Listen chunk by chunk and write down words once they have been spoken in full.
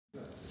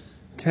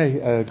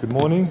Good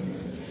morning.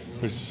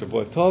 It's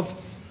Shabbat Daf.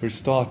 We're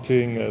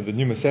starting the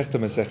new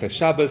Masechta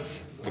Shabbos.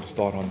 We're going to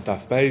start on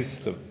Daf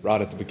Beis, right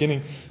at the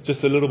beginning.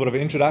 Just a little bit of an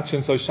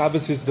introduction. So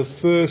Shabbos is the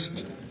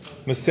first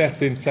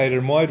Masechta in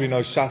Seder Moed. We know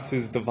Shas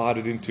is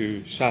divided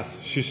into Shas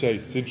Shishay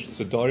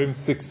Sidorim,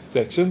 6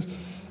 sections.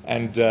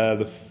 And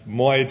the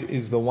Moed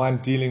is the one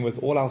dealing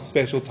with all our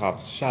special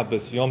times.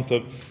 Shabbos, Yom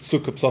Tov,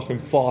 Sukkot, Pesachim,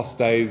 fast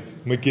days,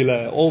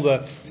 Megillah, all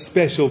the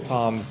special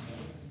times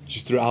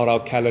just throughout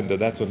our calendar.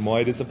 That's what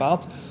Moed is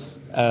about.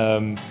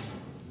 And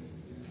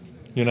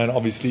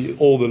obviously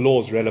all the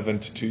laws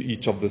relevant to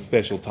each of the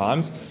special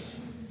times.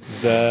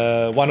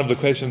 One of the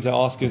questions I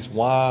ask is,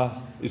 why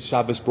is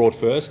Shabbos brought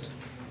first?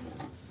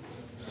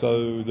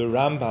 So the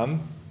Rambam,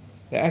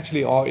 there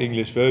actually are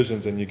English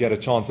versions, and you get a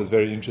chance. It's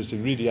very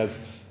interesting. Really,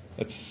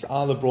 it's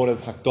either brought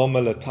as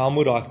Hakdama le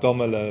Talmud or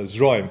Hakdama le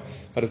Zroim,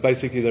 but it's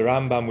basically the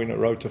Rambam when it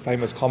wrote a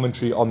famous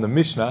commentary on the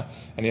Mishnah,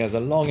 and he has a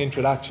long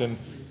introduction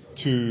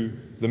to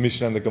the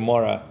Mishnah and the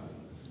Gemara,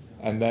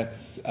 and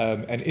that's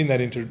and in that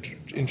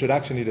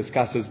introduction he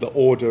discusses the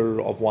order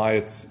of why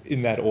it's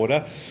in that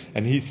order,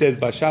 and he says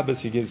by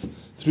Shabbos he gives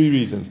 3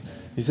 reasons.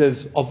 He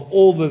says of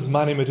all the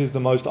zmanim it is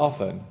the most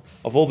often,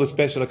 of all the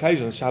special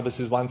occasions Shabbos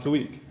is once a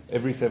week,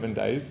 every 7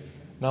 days.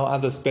 No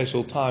other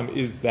special time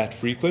is that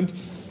frequent.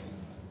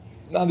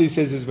 Another he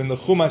says is when the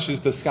Chumash is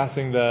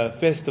discussing the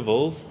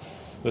festivals,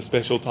 the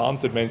special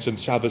times, it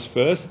mentions Shabbos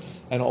first,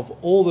 and of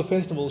all the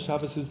festivals,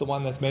 Shabbos is the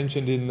one that's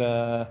mentioned in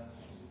the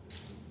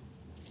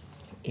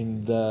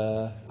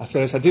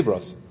Aseres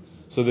HaDibros.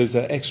 So there's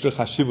an extra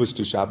chashivus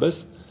to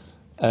Shabbos.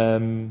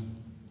 And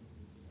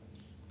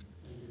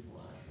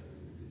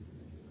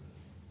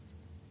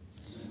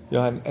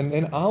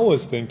then I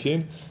was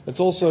thinking,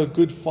 it's also a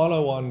good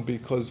follow-on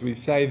because we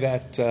say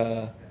that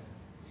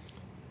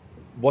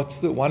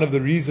one of the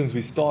reasons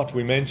we start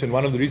with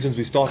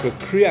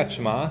Kriyat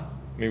Shema.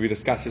 I mean, we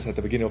discussed this at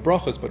the beginning of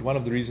Brachos, but one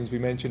of the reasons we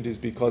mentioned is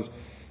because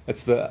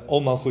it's the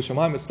Ol Malchus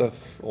Shamayim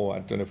stuff, or I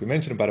don't know if we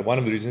mentioned about it. One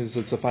of the reasons is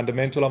it's a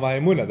fundamental of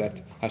Emunah,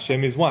 that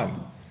Hashem is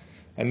one.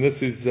 And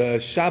this is,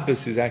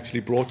 Shabbos is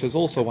actually brought as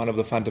also one of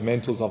the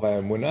fundamentals of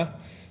Emunah,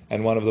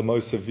 and one of the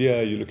most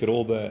severe. You look at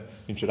all the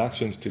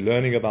introductions to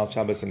learning about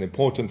Shabbos and the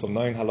importance of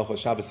knowing Halacha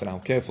Shabbos and how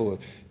careful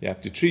you have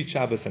to treat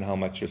Shabbos and how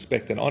much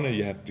respect and honor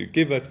you have to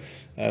give it.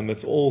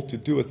 It's all to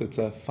do with, it's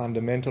a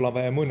fundamental of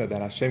Emunah,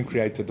 that Hashem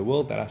created the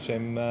world, that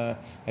Hashem, and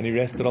He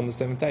rested on the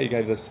 7th day.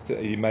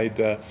 He made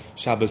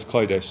Shabbos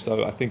Kodesh.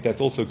 So I think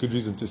that's also a good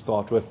reason to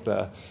start with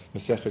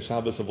Masechah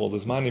Shabbos of all the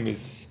Zmanim,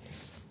 is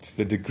to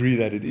the degree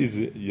that it is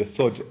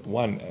Yesod,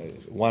 one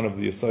of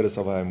the Yesodas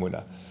of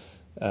Emunah.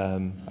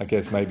 I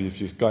guess maybe if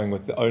you're going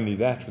with only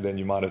that, then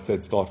you might have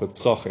said start with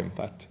Pesachim,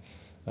 but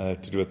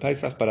to do with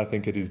Pesach. But I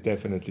think it is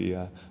definitely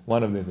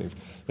one of the things.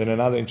 Then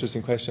another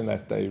interesting question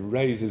that they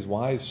raise is,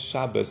 why is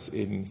Shabbos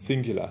in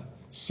singular?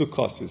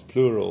 Sukkos is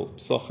plural,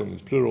 Pesachim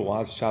is plural.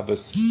 Why is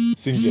Shabbos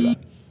singular?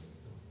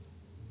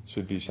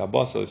 Should be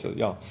Shabbos.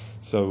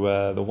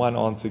 So the one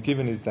answer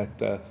given is that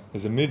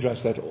there's a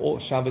midrash that all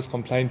Shabbos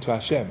complained to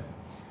Hashem.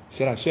 He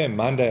said, Hashem,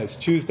 Monday is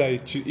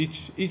Tuesday,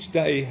 each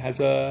day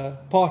has a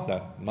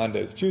partner.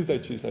 Monday is Tuesday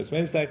is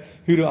Wednesday.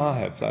 Who do I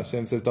have? So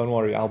Hashem says, don't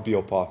worry, I'll be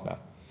your partner. I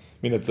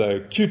mean, it's a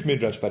cute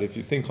midrash, but if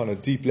you think on a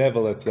deep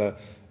level,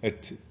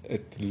 it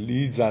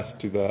leads us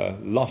to the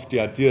lofty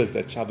ideas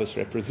that Shabbos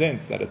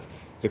represents, that it's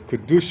the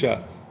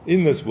Kedusha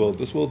in this world.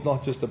 This world's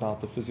not just about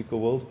the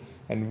physical world,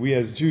 and we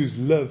as Jews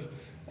live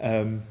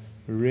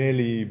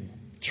really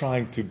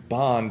trying to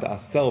bind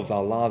ourselves,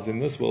 our lives in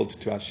this world,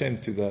 to Hashem,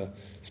 to the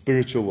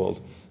spiritual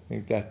world. I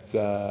think that's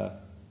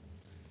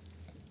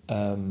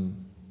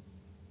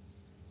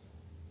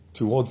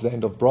towards the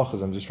end of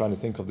Brachos. I'm just trying to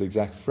think of the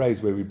exact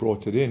phrase where we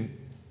brought it in.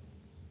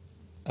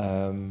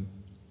 I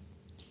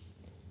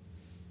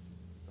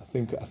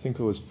think it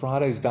was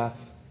Friday's Daf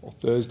or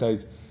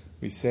Thursday's.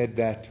 We said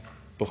that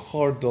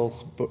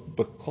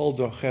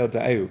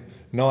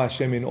know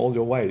Hashem in all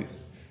your ways,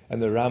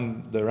 and the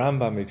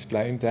Rambam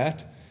explained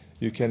that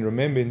you can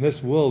remember in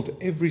this world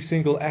every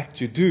single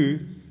act you do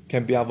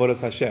can be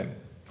avodas Hashem.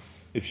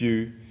 If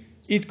you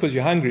eat because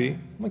you're hungry,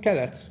 okay,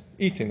 that's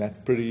eating. That's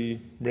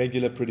pretty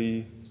regular,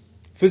 pretty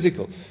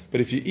physical.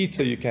 But if you eat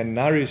so you can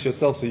nourish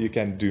yourself, so you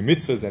can do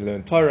mitzvahs and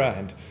learn Torah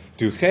and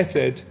do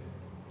chesed,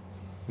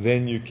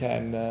 then you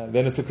can.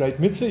 Then it's a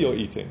great mitzvah you're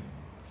eating.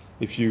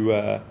 If you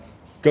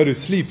go to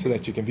sleep so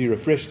that you can be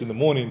refreshed in the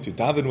morning to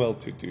daven well,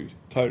 to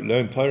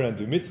learn Torah and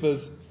do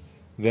mitzvahs,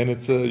 then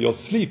it's your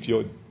sleep.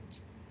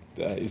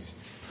 Is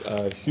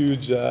a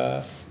huge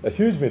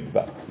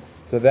mitzvah.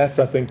 So that's,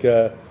 I think.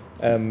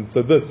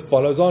 So this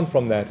follows on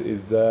from that.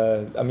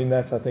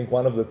 That's, I think,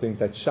 one of the things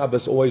that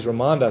Shabbos always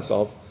remind us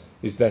of,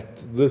 is that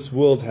this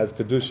world has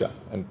Kedusha,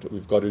 and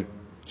we've got to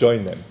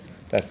join them.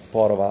 That's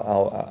part of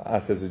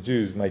us as a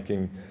Jews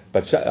making.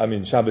 But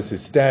Shabbos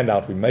is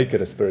standout. We make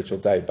it a spiritual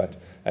day, but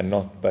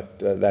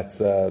that's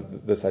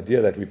this idea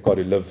that we've got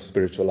to live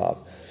spiritual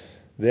lives.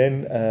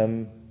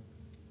 Then.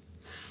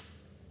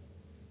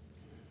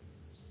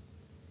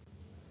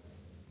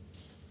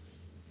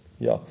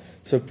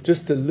 So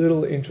just a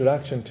little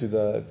introduction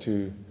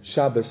to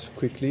Shabbos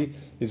quickly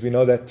is we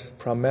know that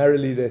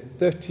primarily there are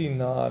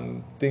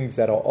 39 things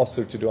that are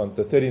also to do on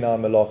the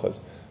 39 melachos.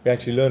 We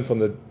actually learn from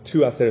the two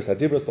Aseres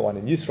HaDibros, the one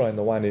in Yisro and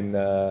the one in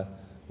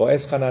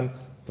Bo'ez.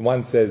 The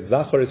one says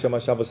Zachor es Yom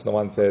HaShabbos and the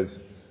one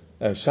says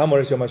Shamor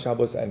es Yom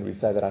HaShabbos, and we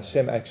say that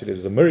Hashem actually, it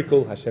was a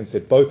miracle. Hashem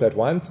said both at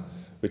once,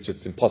 which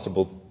it's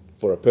impossible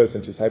for a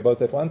person to say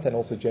both at once, and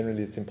also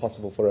generally it's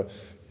impossible for a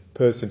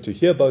person to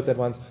hear both at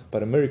once,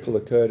 but a miracle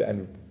occurred,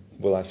 and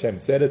Hashem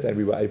said it, and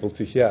we were able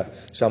to hear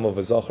Shamor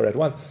v'Zachor at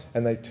once,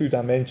 and they're two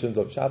dimensions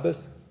of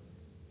Shabbos.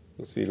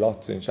 You'll see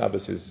lots in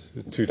Shabbos is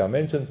two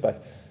dimensions,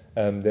 but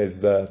there's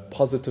the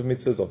positive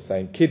mitzvahs of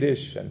saying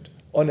Kiddush and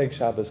Oneg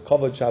Shabbos,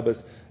 Kovod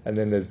Shabbos, and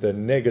then there's the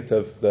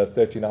negative, the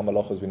 39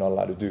 malachos we're not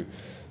allowed to do.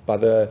 By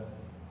the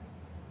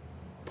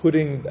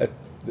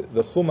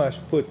Chumash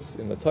puts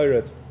in the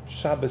Torah,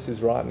 Shabbos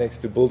is right next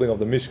to building of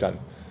the Mishkan.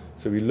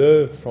 So we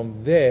learn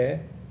from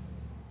there,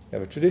 we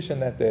have a tradition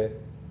that there are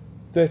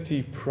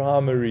 30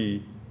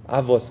 primary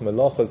avos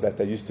malachos that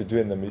they used to do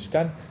in the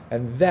Mishkan,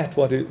 and those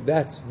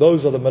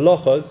are the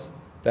malachos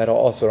that are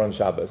also on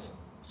Shabbos.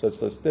 So it's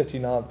those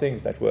 39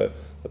 things that were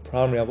the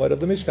primary avod of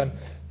the Mishkan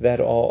that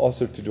are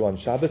also to do on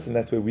Shabbos, and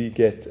that's where we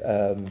get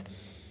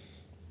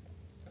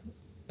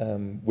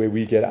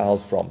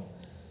ours from.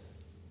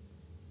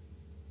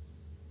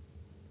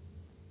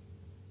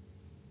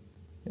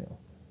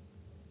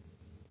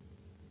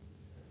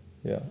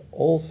 Yeah.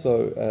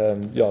 Also,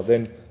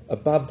 then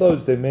above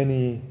those, there are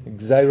many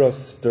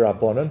gzeiros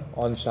derabanan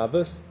on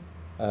Shabbos,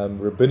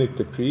 rabbinic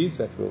decrees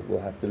that we'll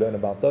have to learn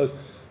about those.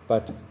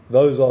 But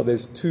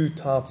there's two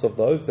types of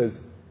those.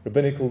 There's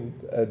rabbinical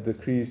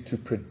decrees to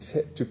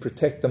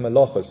protect the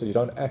malachas, so you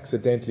don't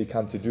accidentally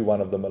come to do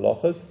one of the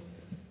malachas.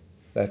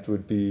 That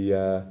would be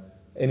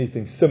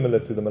anything similar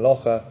to the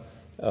malacha,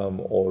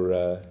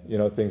 or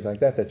things like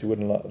that you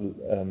wouldn't.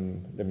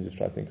 Let me just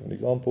try to think of an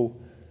example.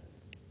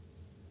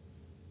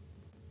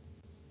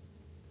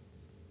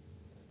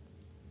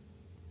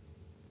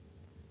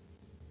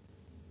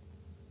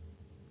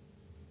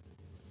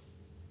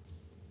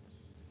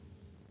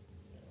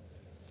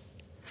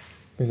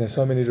 There's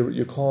so many.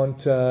 You can't.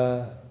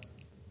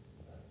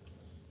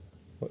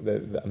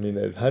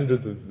 There's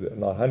hundreds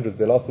not hundreds.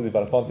 There are lots of them,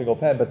 but I can't think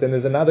offhand. But then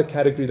there's another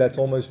category that's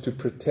almost to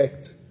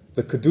protect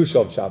the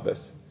kedusha of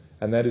Shabbos,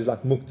 and that is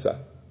like muktzah.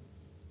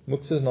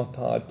 Muktzah is not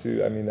tied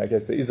to. I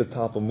guess there is a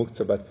type of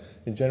muktzah, but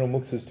in general,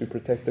 muktzah is to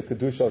protect the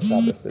kedusha of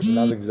Shabbos. There's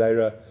another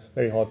gzeira,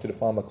 very hard to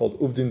define, but called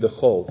uvdin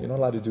dechol. You're not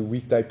allowed to do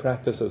weekday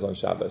practices on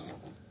Shabbos,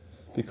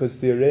 because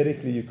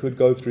theoretically you could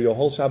go through your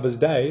whole Shabbos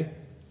day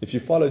if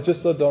you follow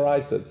just the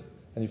doraisas.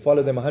 And you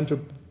follow them all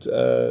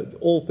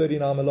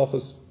 39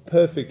 malachos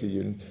perfectly.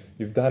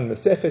 You've done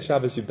Masechah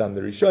Shabbos, you've done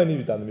the Rishonim,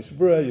 you've done the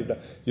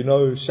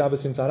Mishbura,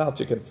 Shabbos inside out.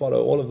 You can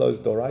follow all of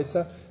those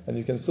doraisa, and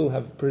you can still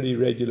have a pretty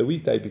regular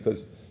weekday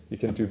because you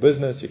can do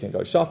business, you can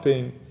go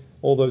shopping.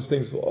 All those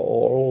things are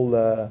all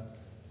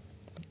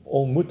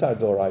mutar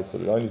doraisa.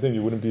 The only thing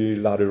you wouldn't be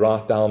allowed to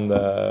write down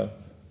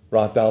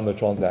the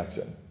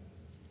transaction.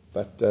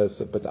 But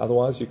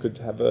otherwise, you could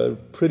have a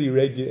pretty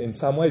regular. In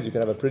some ways, you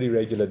can have a pretty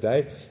regular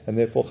day, and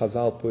therefore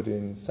Chazal put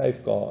in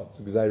safeguards,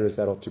 gzeiros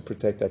that are to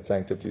protect that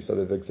sanctity. So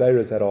that the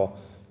gzeiros that are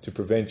to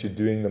prevent you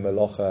doing the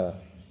melacha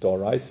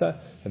d'oraisa,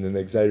 and then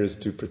the gzeiros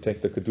to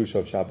protect the kedusha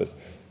of Shabbos.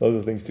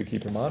 Those are things to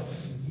keep in mind.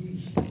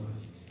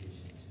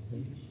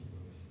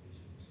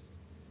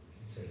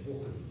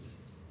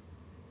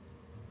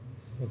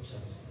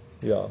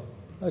 Yeah.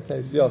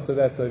 Okay. So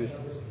that's a.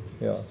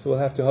 Yeah, so we'll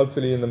have to,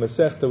 hopefully in the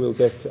Masechta we'll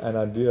get an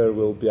idea,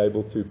 we'll be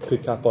able to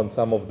pick up on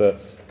some of the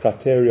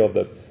criteria of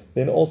this.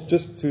 Then also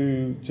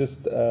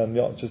just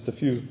a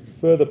few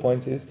further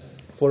points is,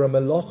 for a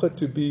melacha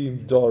to be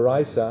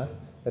d'oraisa,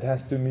 it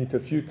has to meet a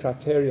few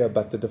criteria,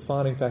 but the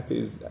defining factor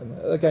is, and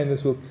again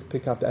this we'll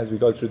pick up as we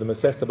go through the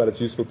Masechta, but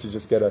it's useful to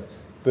just get a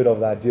bit of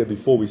the idea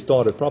before we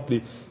start it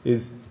properly,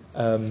 is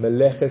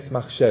meleches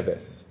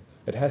machsheves.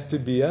 It has to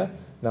be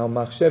now,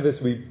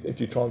 machsheves,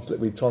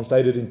 we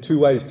translate it in two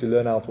ways to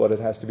learn out what it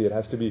has to be. It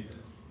has to be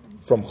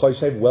from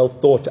choshev, well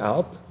thought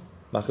out.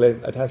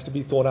 It has to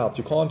be thought out.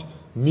 You can't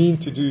mean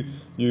to do,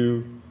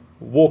 you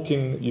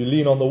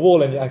lean on the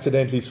wall and you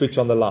accidentally switch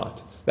on the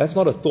light. That's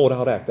not a thought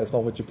out act. That's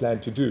not what you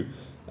plan to do.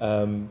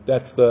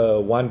 That's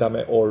the one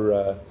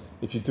or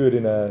if you do it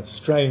in a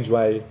strange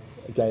way,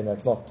 again,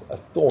 that's not a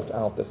thought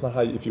out. That's not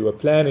how, if you were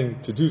planning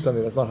to do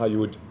something, that's not how you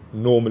would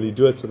normally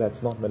do it. So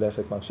that's not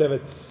meleches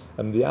machsheves.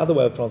 And the other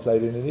way of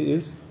translating it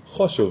is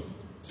choshuv,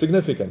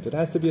 significant. It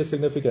has to be a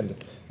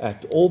significant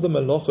act. All the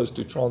melachos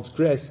to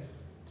transgress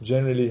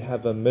generally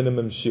have a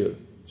minimum shir.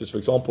 Just for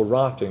example,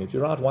 writing. If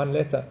you write one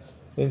letter,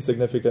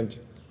 insignificant,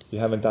 you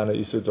haven't done an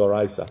isur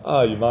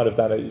d'oraisa. You might have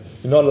done it.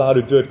 You're not allowed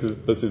to do it because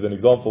this is an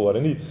example what I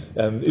need.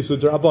 Isur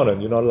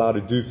d'rabanan. You're not allowed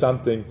to do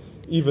something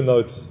even though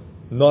it's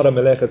not a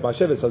melechet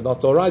machsheves, so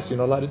not d'oraisa. You're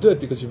not allowed to do it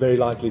because you're very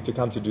likely to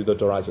come to do the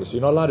d'oraisa. So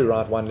you're not allowed to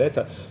write one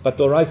letter. But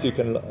d'oraisa, you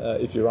can,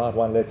 if you write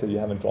one letter, you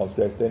haven't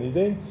transgressed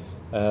anything.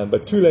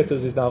 But 2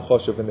 letters is now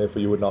choshev, and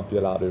therefore you would not be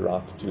allowed to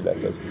write 2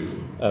 letters.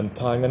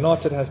 Tying a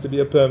knot, it has to be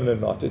a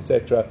permanent knot,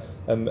 etc.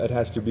 It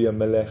has to be a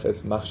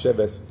meleches,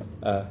 machsheves,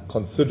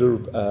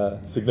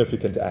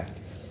 significant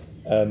act.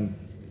 I'm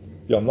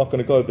not going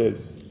to go there.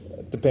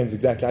 It depends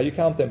exactly how you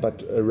count them,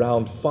 but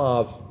around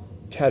 5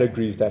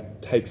 categories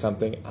that take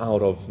something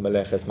out of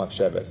meleches,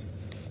 machsheves.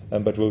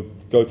 But we'll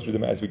go through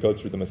them as we go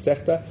through the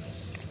Masechta.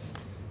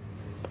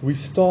 We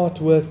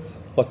start with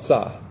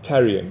Hotza'ah,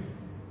 carrying.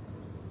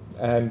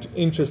 And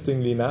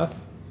interestingly enough,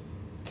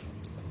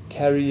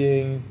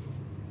 carrying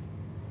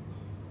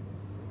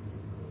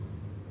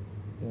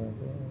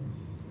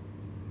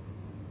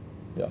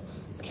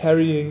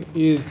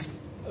is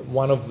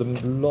one of the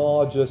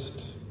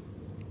largest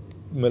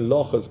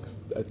melachas.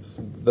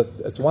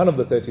 It's one of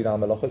the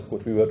 39 melachas,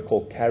 what we would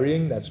call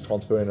carrying. That's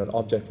transferring an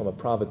object from a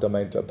private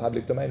domain to a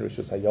public domain,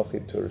 Rishus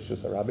HaYochid to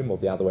Rishus HaRabim, or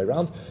the other way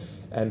around.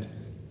 And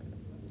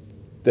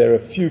there are a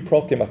few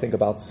prokim, I think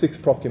about 6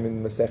 prokim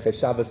in Masechet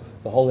Shabbos.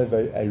 The whole of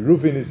a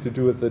Ruvin is to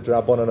do with the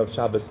Drabonon of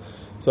Shabbos.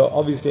 So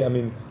obviously,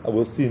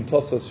 we'll see in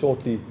Tosfos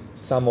shortly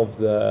some of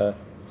the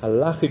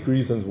halachic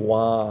reasons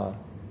why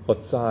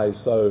Hotza'ah is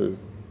so,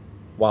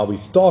 why we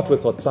start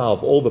with Hotza'ah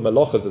of all the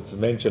melachas. It's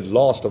mentioned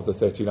last of the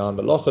 39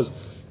 melachas,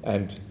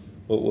 and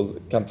we'll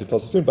come to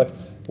Tosfos soon. But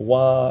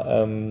why?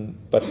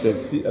 But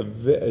there's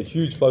a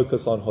huge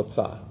focus on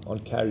Hotza'ah, on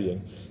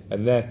carrying.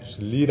 And that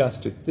lead us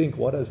to think,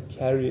 what does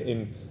carry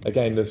in?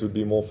 Again, this would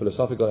be more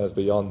philosophical, as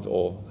beyond,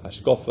 or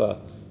hashkofa,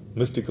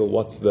 mystical,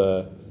 what's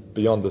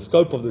beyond the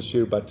scope of the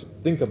shir, but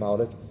think about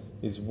it,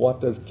 is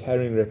what does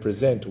carrying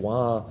represent?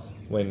 Why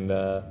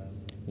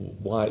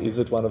is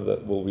it one of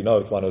the, well, we know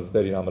it's one of the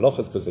 39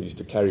 melachos because they used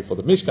to carry for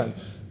the Mishkan,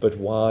 but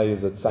why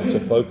is it such a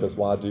focus?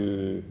 Why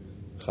do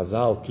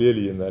Chazal,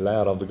 clearly in the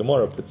layout of the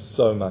Gemara, put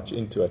so much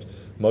into it?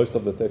 Most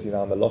of the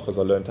 39 melachos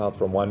are learnt out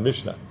from one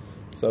Mishnah.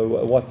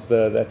 So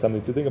that's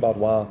something to think about.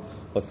 Why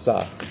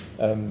Hotza'ah?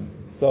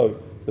 So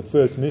the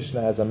first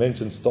Mishnah, as I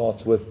mentioned,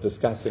 starts with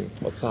discussing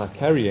Hotza'ah,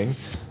 carrying.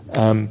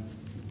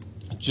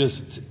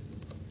 Just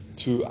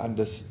to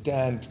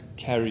understand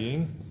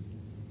carrying,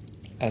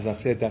 as I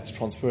said, that's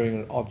transferring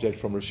an object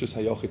from Rishus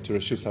HaYochid to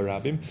Rishus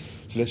HaRabim.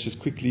 So let's just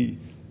quickly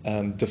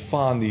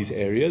define these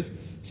areas.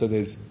 So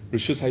there's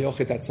Rishus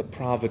HaYochid, that's a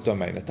private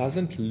domain. It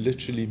doesn't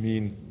literally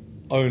mean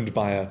owned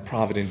by a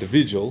private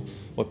individual.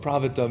 What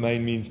private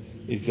domain means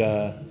is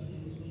a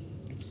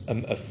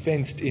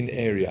fenced-in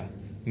area,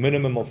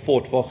 minimum of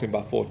 4 tefachim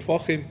by 4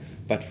 tefachim,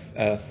 but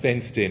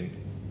fenced in.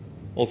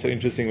 Also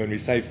interesting, when we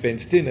say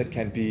fenced in, it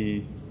can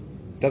be,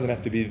 doesn't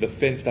have to be, the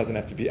fence doesn't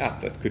have to be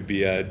up. It could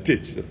be a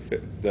ditch.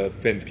 The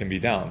fence can be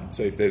down.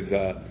 So if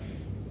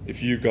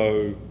you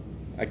go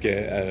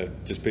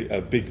just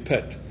a big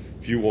pit,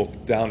 if you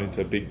walk down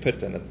into a big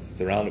pit and it's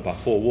surrounded by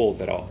 4 walls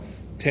that are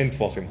 10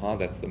 tefachim high,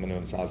 that's the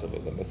minimum size of the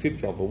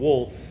mechitza of a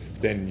wall,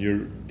 then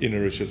you're in a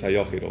Rishus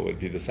HaYochid. Or it would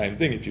be the same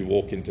thing if you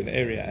walk into an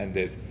area and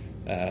there's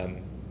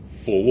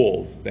 4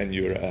 walls, then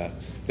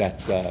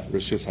that's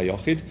Rishus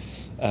HaYochid.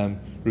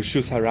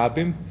 Rishus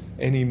HaRabim,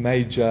 any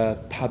major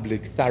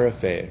public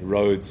thoroughfare,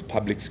 roads,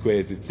 public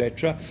squares,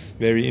 etc.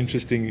 Very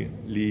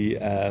interestingly,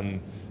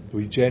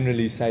 we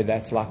generally say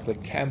that's like the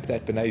camp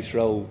that Bnei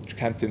Israel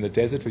camped in the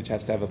desert, which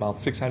has to have about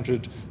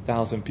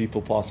 600,000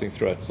 people passing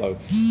through it. So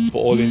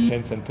for all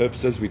intents and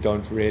purposes, we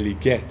don't really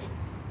get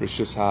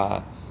Rishus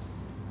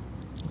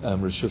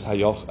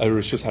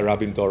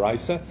HaRabim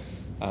Doraisa.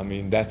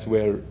 That's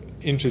where,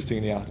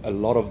 interestingly, a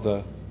lot of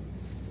the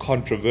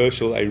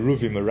controversial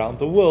Eruvim around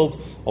the world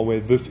are where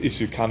this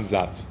issue comes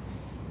up.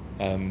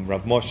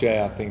 Rav Moshe,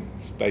 I think,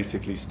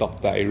 basically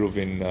stopped the Eruv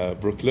in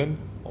Brooklyn,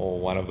 or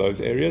one of those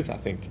areas. I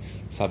think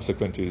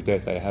subsequent to his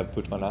death they have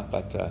put one up,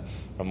 but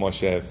Rav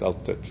Moshe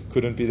felt it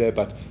couldn't be there.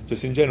 But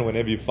just in general,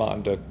 whenever you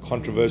find a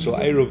controversial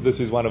Eruv, this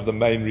is one of the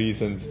main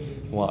reasons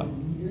why.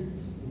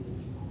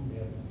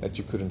 That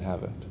you couldn't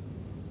have it.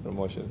 Rav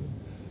Moshe.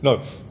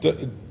 No,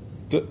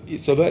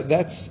 so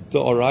that's the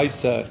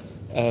Oraisa.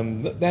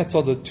 That's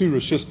are the 2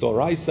 Rishus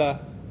Doraisa,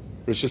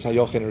 Rishus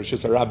HaYochid and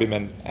Rishus HaRabim,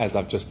 and as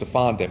I've just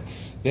defined them.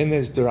 Then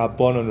there's the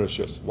Rabbanon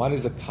Rishus. One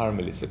is a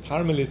Carmelis. A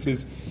Carmelis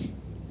is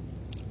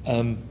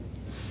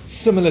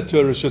similar to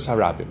a Rishus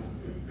HaRabim,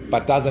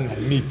 but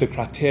doesn't meet the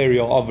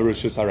criteria of a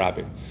Rishus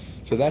HaRabim.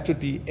 So that would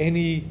be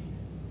any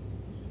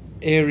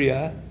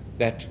area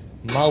that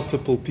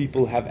multiple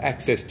people have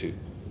access to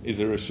is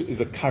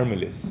a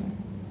Carmelis.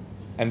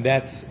 And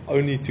that's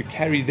only to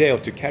carry there, or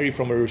to carry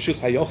from a Rishus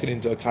HaYochid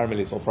into a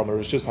Carmelis, or from a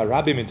Rishus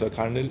HaRabim into a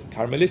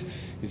Carmelis,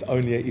 is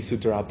only a Isur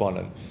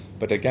D'Rabbanan.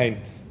 But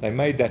again, they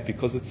made that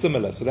because it's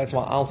similar. So that's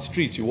why our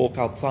streets, you walk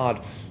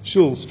outside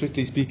Shul,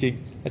 strictly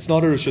speaking, it's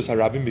not a Rishus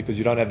HaRabim because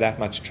you don't have that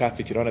much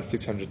traffic, you don't have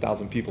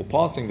 600,000 people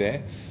passing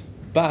there,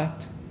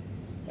 but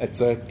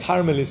it's a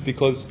Carmelis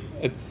because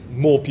it's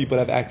more people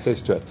have access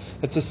to it.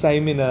 It's the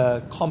same in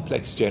a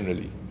complex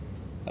generally.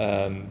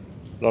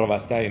 A lot of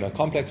us stay in a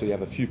complex where you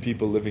have a few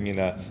people living in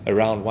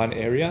around one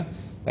area.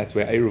 That's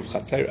where Eruv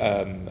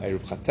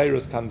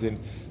Chatzeros comes in,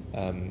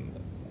 an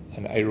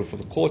Eruv for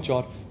the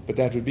courtyard. But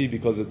that would be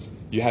because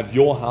you have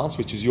your house,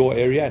 which is your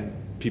area, and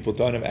people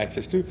don't have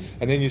access to,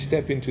 and then you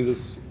step into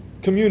this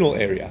communal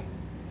area.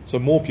 So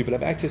more people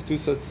have access to,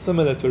 so it's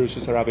similar to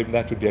Rishus Harabim,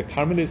 that would be a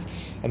Carmelis.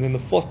 And then the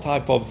fourth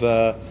type of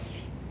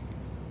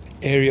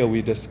area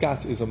we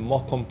discuss is a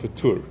Mokom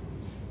Patur.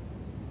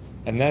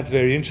 And that's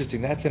very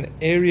interesting. That's an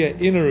area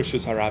in a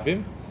Rishus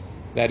Harabim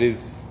that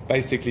is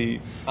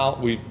basically out.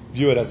 We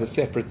view it as a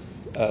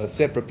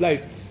separate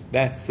place.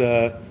 That's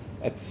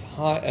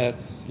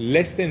it's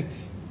less than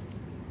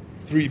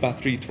 3 by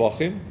 3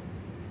 tvachim.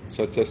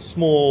 So it's a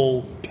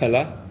small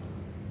pillar,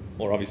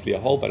 or obviously a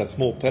hole, but a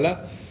small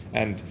pillar,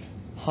 and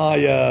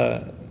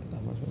higher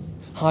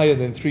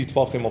than 3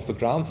 tvachim off the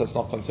ground, so it's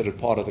not considered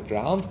part of the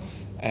ground.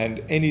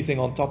 And anything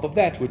on top of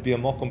that would be a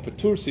mokom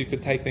patur, so you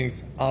could take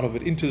things out of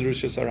it into the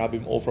Rishus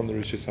Harabim or from the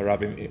Rishus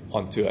Harabim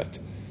onto it,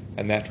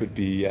 and that would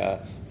be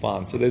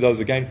fine. So there those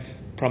again,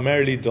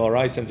 primarily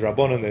Doraisa and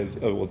Drabonon. There's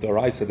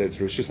Doraisa, there's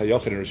Rishus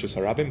HaYochid and Rishus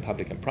Harabim,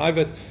 public and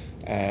private,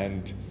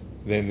 and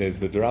then there's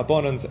the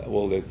Drabonons.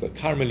 Well, there's the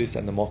Carmelis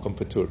and the mokom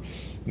patur.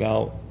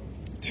 Now,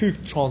 to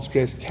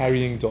transgress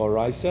carrying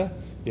Doraisa,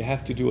 you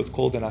have to do what's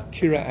called an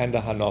akira and a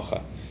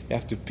hanocha. You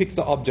have to pick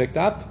the object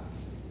up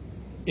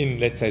in,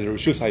 let's say, the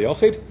Rishus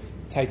HaYochid,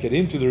 take it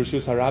into the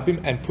Rishus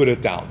Harabim and put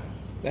it down.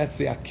 That's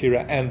the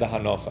akira and the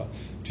hanocha.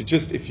 To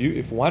just,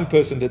 if one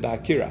person did the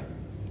akira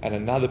and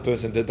another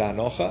person did the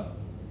hanocha,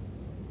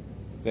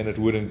 then it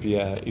wouldn't be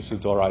a Isur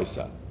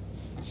Doraisa.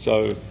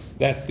 So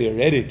that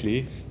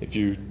theoretically, if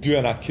you do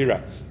an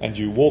akira and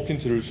you walk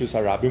into the Rishus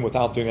Harabim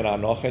without doing an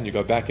hanocha and you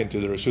go back into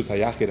the Rishus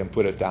HaYachid and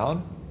put it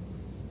down,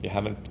 you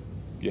haven't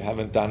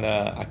done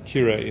a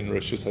akira in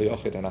Rishus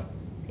HaYochid and a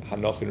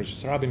hanocha in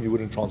Rishus Harabim, you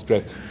wouldn't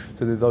transgress.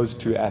 So there are those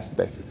two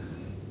aspects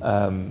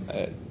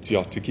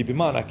to keep in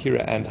mind, akira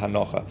and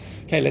hanocha.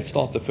 Okay, let's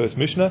start the first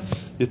Mishnah.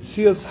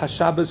 Yetzias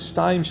HaShabbos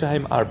Shtayim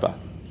Shehem Arba.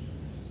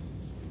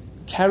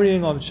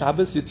 Carrying on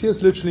Shabbos,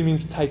 Yetzias literally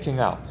means taking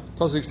out.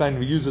 Tosfos explained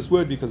we use this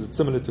word because it's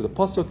similar to the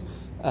pasuk.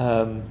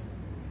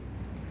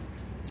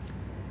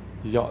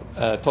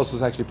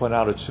 Tosfos actually pointed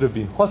out it should have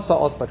been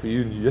Hotza'ah, but we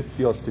use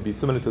Yetzias to be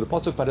similar to the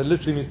pasuk, but it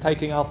literally means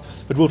taking out,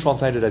 but we'll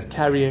translate it as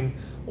carrying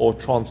or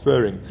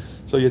transferring.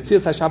 So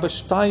Yetzias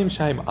HaShabbos Shtayim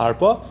Shehem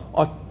Arba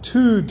are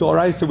 2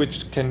 Doraisa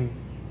which can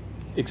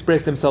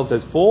express themselves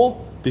as 4,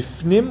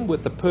 Bifnim,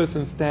 with the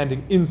person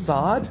standing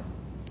inside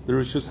the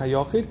Rishus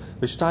HaYochid,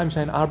 V'Shtayim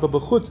Shehem Arba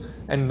B'chutz,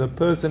 and the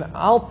person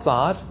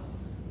outside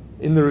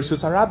in the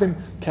Rishus Harabim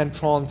can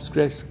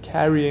transgress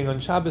carrying on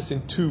Shabbos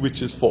in 2,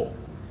 which is 4.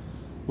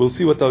 We'll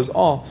see what those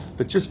are,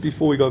 but just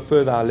before we go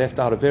further, I left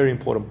out a very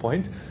important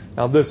point.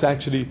 Now this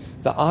actually,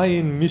 the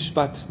Ayin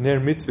Mishpat Ner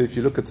Mitzvah, if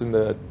you look, it's in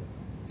the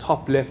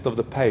top left of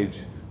the page.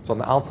 It's on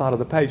the outside of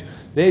the page.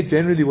 There,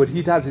 generally, what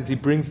he does is he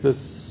brings the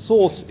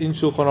source in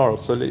Shulchan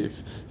Aruch. So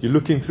if you're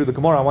looking through the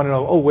Gemara, I want to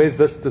know, where's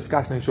this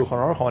discussion in Shulchan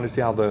Aruch? I want to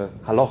see how the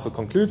halacha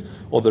concludes,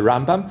 or the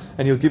Rambam,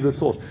 and he'll give the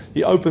source.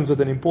 He opens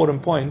with an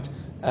important point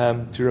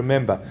to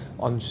remember.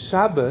 On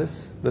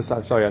Shabbos,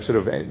 I should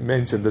have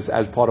mentioned this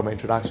as part of my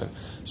introduction.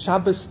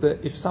 Shabbos,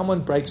 if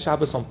someone breaks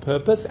Shabbos on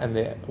purpose, and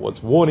there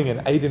was warning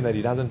and aid him that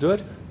he doesn't do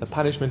it, the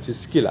punishment is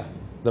skila,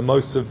 the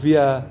most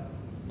severe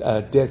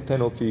death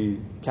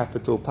penalty,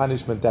 capital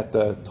punishment that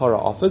the Torah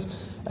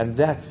offers, and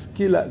that's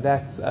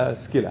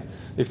skila.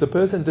 If the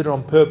person did it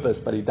on purpose,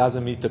 but he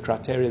doesn't meet the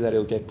criteria that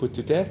he'll get put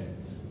to death,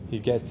 he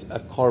gets a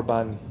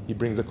korban. He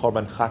brings a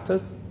korban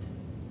chatas.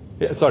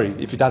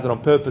 If he does it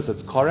on purpose,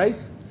 it's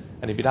kores,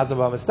 and if he does it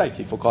by mistake,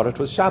 he forgot it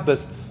was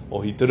Shabbos,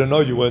 or he didn't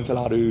know you weren't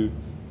allowed to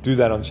do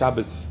that on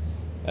Shabbos,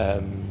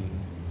 then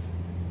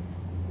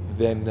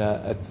he'll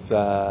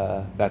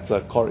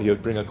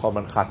bring a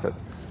korban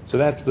chatas. So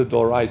that's the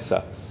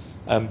doraisa.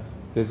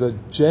 There's a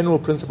general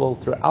principle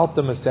throughout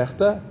the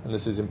Masechta, and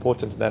this is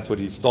important, and that's what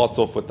he starts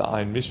off with, the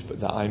Ayin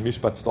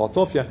Mishpat starts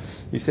off here.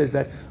 He says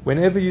that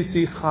whenever you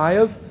see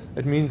chayav,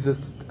 it means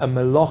it's a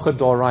melacha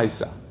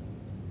doraisa.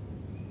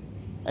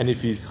 And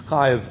if he's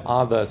chayav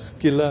either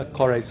skilla,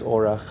 kores,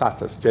 or a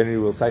chatas, generally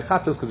we'll say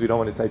chatas because we don't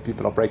want to say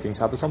people are breaking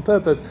Shabbos on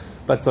purpose,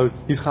 but so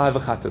he's chayav a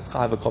chatas,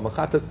 chayav a koma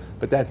chatas,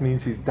 but that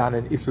means he's done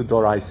an isur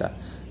doraisa.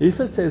 If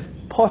it says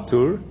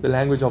potur, the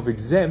language of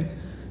exempt,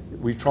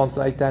 we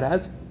translate that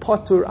as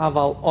potur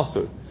aval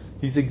osur.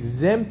 He's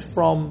exempt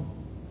from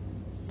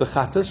the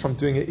chatas, from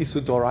doing an isur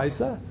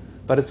doraisa,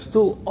 but it's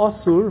still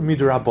osur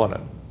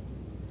midrabanan.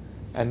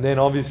 And then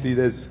obviously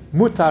there's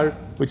mutar,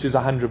 which is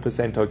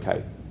 100%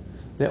 okay.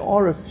 There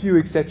are a few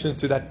exceptions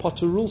to that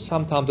potur rule.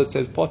 Sometimes it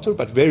says potur,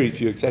 but very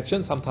few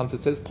exceptions. Sometimes it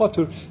says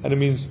potur, and it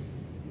means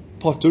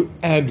potur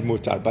and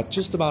mutar. But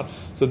just about,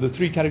 so the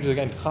 3 categories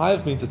again,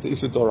 chayav means it's a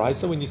isur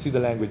doraisa when you see the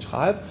language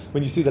chayav.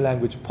 When you see the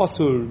language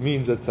potur,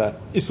 means it's a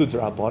isur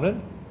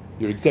drabanan.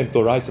 You're exempt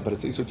doraisa, but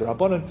it's isur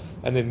drabanan.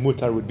 And then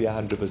mutar would be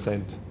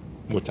 100%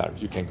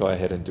 mutar. You can go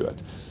ahead and do it.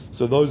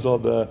 So those are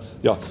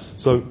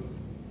So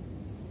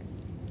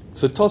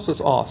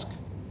Tosfos ask,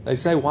 they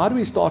say, why do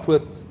we start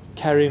with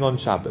carrying on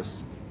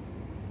Shabbos?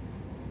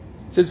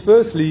 It says,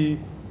 firstly,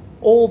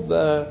 all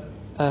the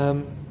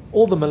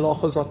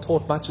melachos are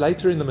taught much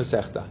later in the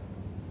Masechta.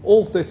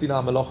 All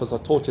 39 melachos are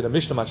taught in a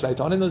Mishnah much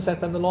later on in the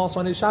Masechta, and the last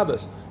one is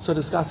Shabbos. So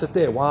discuss it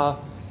there. Why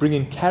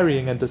bringing,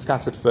 carrying, and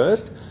discuss it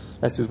first.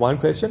 That's his one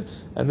question.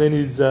 And then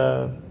he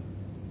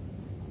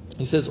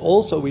says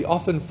also we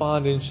often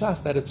find in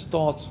Shas that it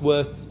starts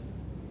with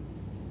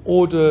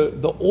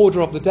the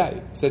order of the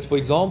day. It says, for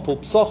example,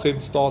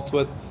 Psochim starts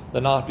with the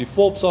night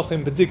before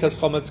Psochim, Bedikas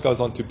Chometz goes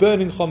on to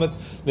burning Chometz,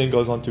 then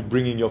goes on to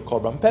bringing your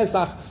Korban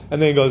Pesach,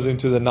 and then goes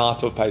into the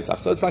night of Pesach.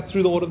 So it's like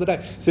through the order of the day.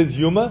 It says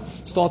Yuma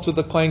starts with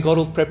the Kohen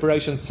Gadol's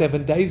preparation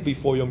 7 days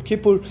before Yom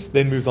Kippur,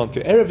 then moves on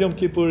to Erev Yom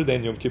Kippur,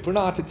 then Yom Kippur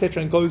night,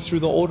 etc., and goes through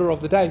the order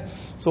of the day.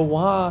 So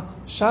why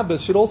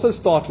Shabbos should also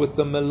start with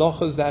the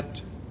melachas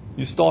that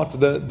you start,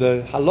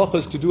 the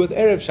halachas to do with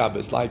Erev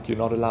Shabbos, like you're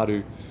not allowed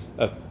to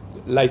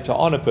later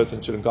on a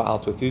person shouldn't go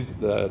out with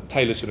the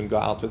tailor shouldn't go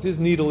out with his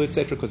needle,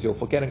 etc., because he'll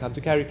forget and come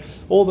to carry.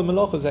 All the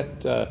melachos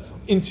that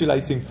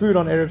insulating food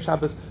on Erev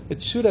Shabbos,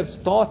 it should have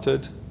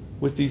started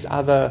with these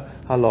other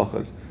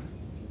halachas.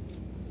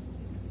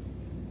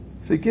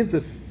 So he gives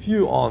a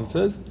few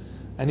answers,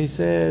 and he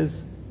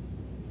says,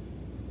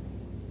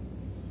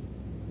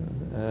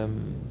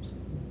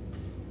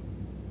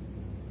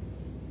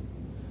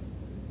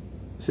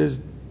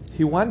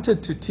 he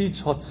wanted to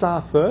teach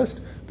Hotza'ah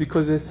first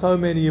because there's so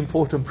many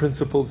important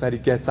principles that he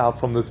gets out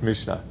from this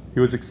Mishnah. He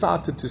was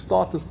excited to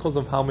start this because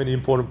of how many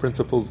important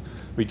principles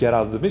we get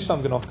out of the Mishnah.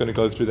 I'm not going to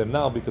go through them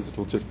now because it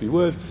will just be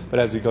words, but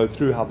as we go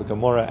through how the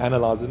Gemara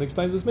analyzes and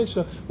explains this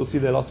Mishnah, we'll see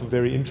there are lots of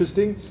very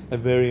interesting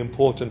and very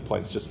important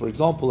points. Just for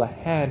example, a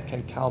hand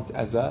can count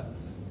as an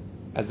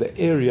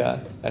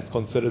area that's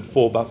considered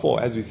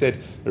 4x4. As we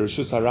said, the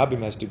Rishus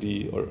HaRabim has to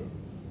be, or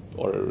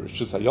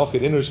Rishus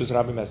HaYochid in Rishus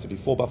HaRabim has to be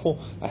 4x4.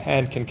 A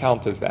hand can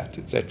count as that,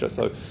 etc.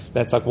 So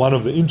that's like one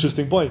of the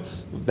interesting points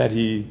that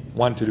he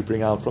wanted to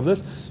bring out from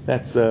this.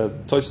 That's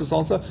Tosfos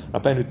answer.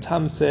 Rabbeinu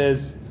Tam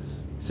says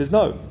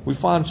no. We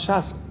find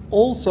Shas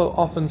also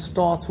often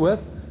starts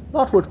with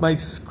not what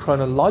makes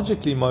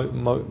chronologically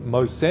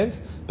most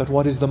sense, but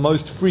what is the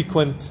most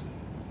frequent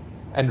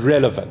and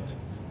relevant.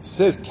 It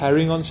says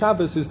carrying on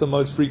Shabbos is the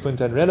most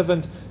frequent and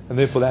relevant, and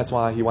therefore that's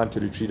why he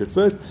wanted to treat it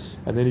first.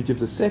 And then he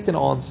gives a second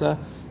answer,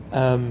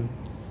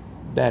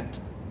 that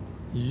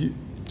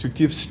to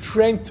give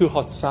strength to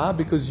Hotza'ah,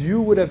 because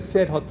you would have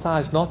said Hotza'ah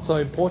is not so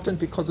important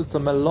because it's a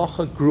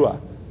melacha grua.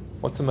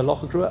 What's a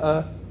melacha grua?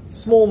 A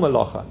small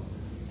melacha.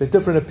 There are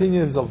different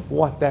opinions of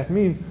what that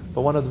means,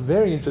 but one of the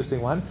very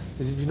interesting ones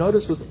is if you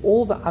notice with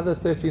all the other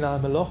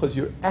 39 melachas,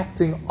 you're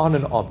acting on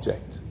an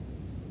object.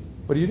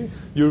 What do?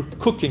 You're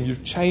cooking, you're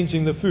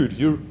changing the food,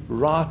 you're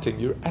writing,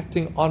 you're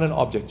acting on an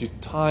object, you're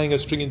tying a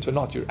string into a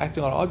knot, you're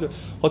acting on an object.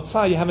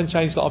 Hotza'ah, you haven't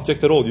changed the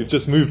object at all, you've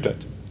just moved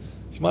it.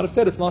 You might have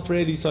said it's not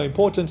really so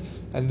important,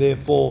 and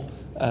therefore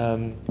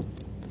it's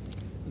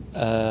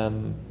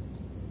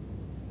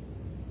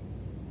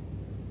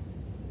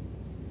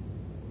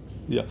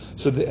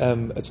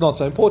not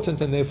so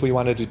important, and therefore you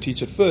wanted to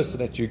teach it first so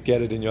that you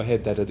get it in your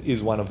head that it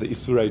is one of the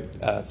Isurei,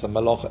 it's a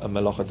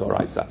melacha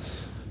d'oraisa.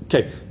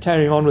 Okay,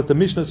 carrying on with the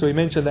Mishnah, so we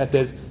mentioned that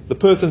there's the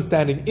person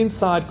standing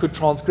inside could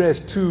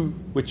transgress 2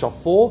 which are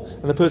 4,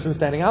 and the person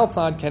standing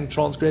outside can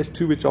transgress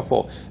 2 which are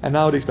 4. And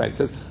now it explains.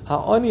 It says,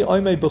 Ha'oni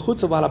oimei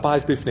b'chutz v'al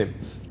habayis bifnim.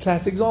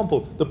 Classic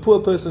example, the poor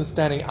person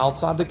standing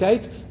outside the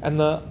gate, and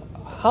the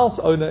house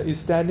owner is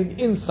standing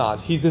inside.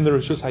 He's in the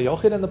Rishus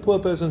HaYochid, and the poor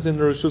person's in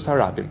the Rishus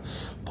HaRabim.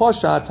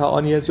 Poshat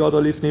ha'oni es yodo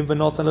lifnim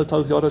v'nosan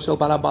l'toch yodo shel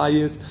bal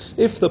habayis.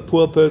 If the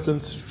poor person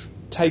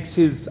takes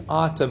his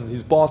item,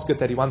 his basket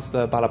that he wants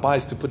the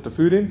balabais to put the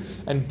food in,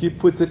 and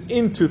puts it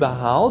into the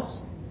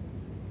house,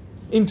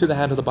 into the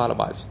hand of the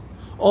balabais.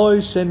 Or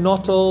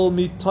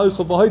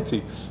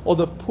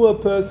the poor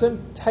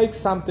person takes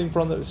something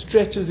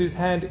stretches his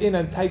hand in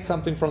and takes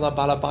something from the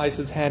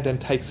balabais' hand and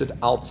takes it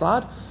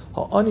outside.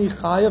 The oni is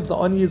chayav,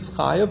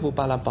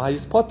 balabais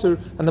is potter,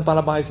 and the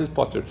balabais is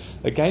potter.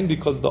 Again,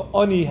 because the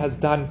oni has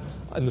done,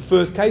 in the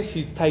first case,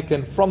 he's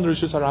taken from the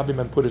Rishus HaRabim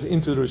and put it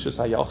into the Rishus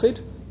HaYochid,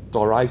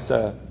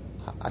 Doraisa,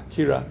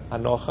 Akira,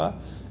 Anocha.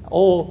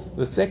 Or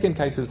the second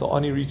case is the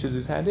Oni reaches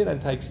his hand in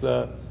and takes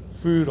the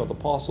food or the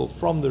parcel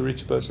from the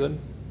rich person,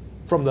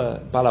 from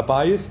the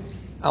Balabayis,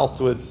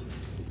 outwards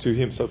to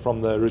him. So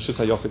from the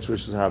Rishus HaYochid to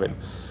Rishus HaRabim.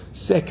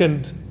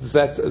 Second,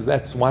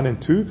 that's 1 and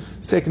 2.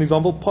 Second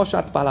example,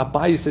 Poshat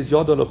Balabayis says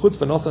Yodo lechutz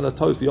v'nosan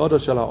l'toch v'yodo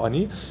shel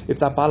ha'oni. If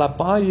that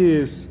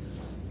Balabayis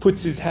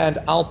puts his hand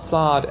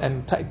outside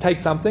and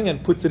takes something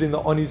and puts it in the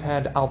Oni's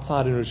hand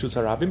outside in Rishus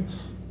HaRabim,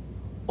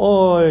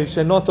 or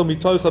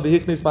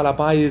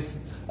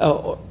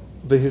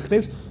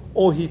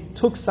he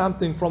took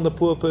something from the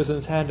poor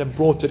person's hand and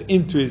brought it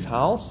into his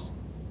house.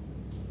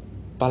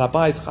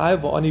 Balabais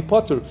chayev or oni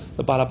potter.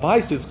 The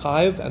balabais is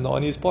chayev and the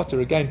oni is potter.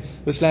 Again,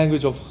 this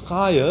language of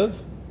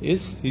chayev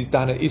is he's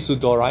done an isu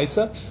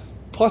doraisa.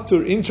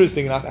 Potter,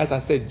 interesting enough, as I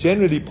said,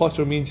 generally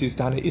potter means he's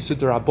done an isu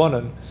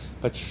dorabonon,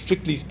 but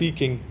strictly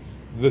speaking,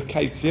 the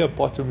case here,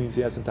 potter means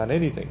he hasn't done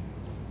anything.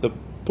 The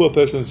poor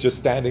person's just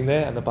standing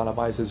there, and the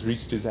balabais has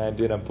reached his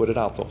hand in and put it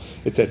out,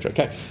 etc.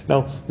 Okay.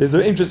 Now, there's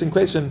an interesting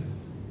question.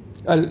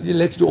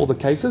 Let's do all the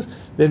cases.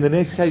 Then the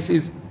next case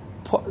is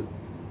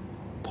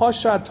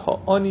Poshat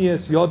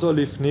ha'onies yodo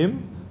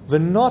lifnim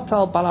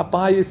v'notal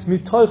balabayis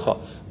mitocha.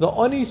 The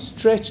oni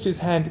stretched his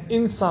hand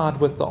inside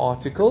with the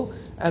article,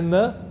 and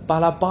the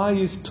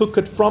balabayis took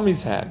it from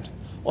his hand.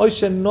 Or the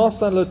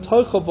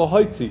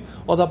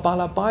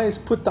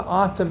balabayis put the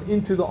item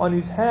into the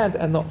oni's hand,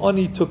 and the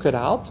oni took it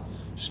out.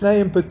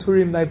 Shneim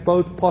peturim, they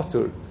both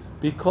potur,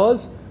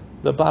 because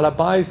the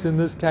balabayis in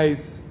this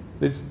case,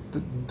 there's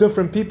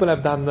different people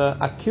have done the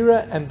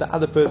akira, and the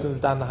other person's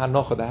done the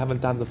hanocha. They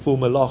haven't done the full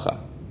malacha.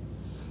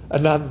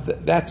 And now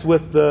that's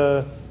with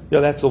the,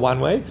 that's the one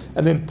way.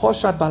 And then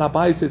poshat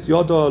balabayis says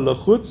yodo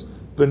lechutz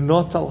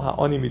v'notal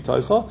ha'oni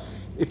mitocha.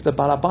 If the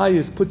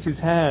balabayis puts his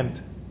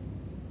hand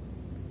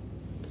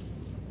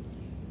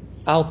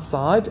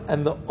outside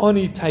and the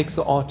oni takes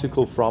the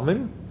article from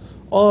him,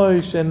 or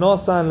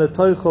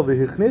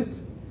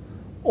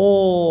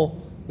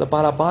the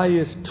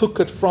balabayis took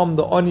it from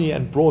the oni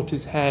and brought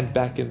his hand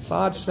back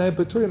inside.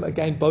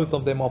 Again, both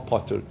of them are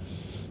potter.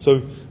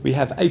 So we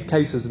have 8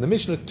 cases in the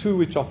Mishnah, 2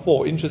 which are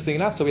 4. Interesting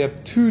enough, so we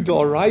have 2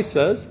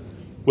 doraisas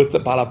with the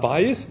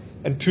balabayis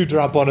and 2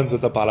 drabonans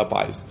with the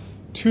balabayis.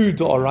 2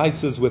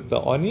 doraisas with the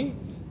oni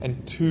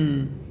and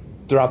 2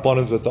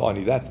 drabonans with the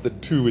oni. That's the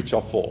 2 which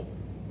are 4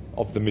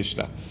 of the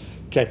Mishnah.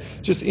 Okay,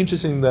 just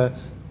interesting, the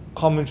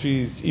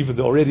commentaries, even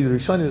the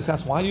Rishonim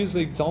discuss, why use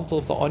the example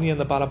of the oni and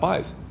the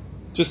balabayis?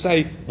 Just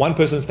say one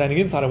person standing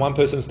inside and one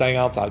person staying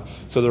outside.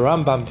 So the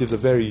Rambam gives a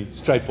very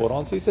straightforward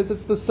answer. He says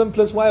it's the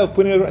simplest way of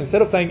putting it.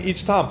 Instead of saying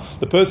each time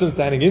the person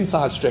standing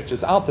inside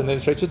stretches out and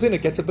then stretches in,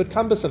 it gets a bit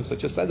cumbersome. So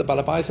just say the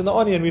balabayis and the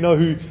oni, and we know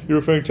who you're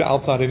referring to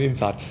outside and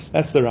inside.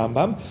 That's the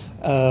Rambam.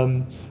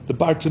 The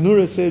Bar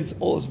Tanura says,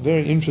 it's a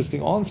very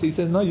interesting answer. He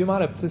says, no, you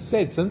might have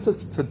said, since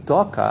it's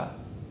tzedakah,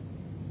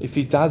 if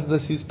he does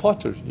this, he's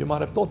potter. You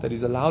might have thought that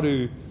he's allowed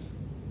to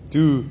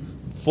do,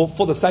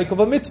 for the sake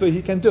of a mitzvah,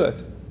 he can do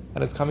it.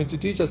 And it's coming to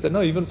teach us that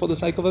no, even for the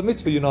sake of a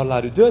mitzvah, you're not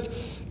allowed to do it.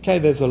 Okay,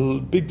 there's a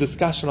big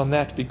discussion on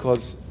that,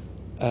 because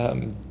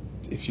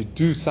if you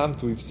do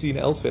something, we've seen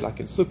elsewhere,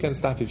 like in Sukkah and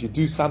stuff, if you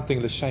do something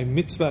l'shem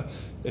mitzvah,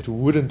 it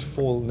wouldn't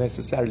fall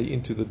necessarily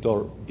into the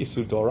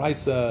Isu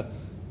Doraisa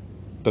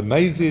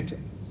b'mezid.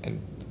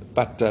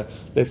 But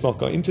let's not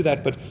go into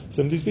that. But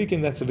simply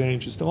speaking, that's a very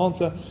interesting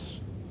answer.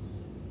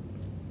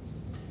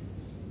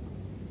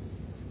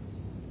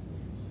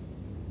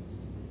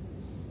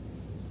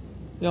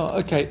 Yeah,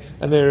 okay,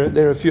 and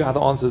there are a few other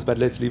answers, but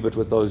let's leave it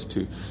with those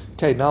 2.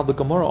 Okay, now the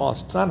Gemara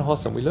asks, Tran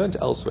Hossam, we learned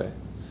elsewhere.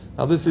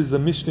 Now this is the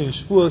Mishnah in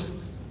Shavuos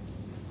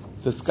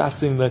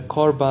discussing the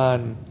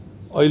Korban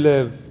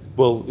Oilev,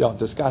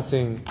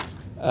 discussing,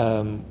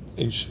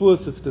 in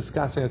Shavuos it's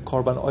discussing a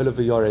Korban Oilev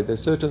v'Yored.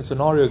 There's certain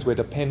scenarios where,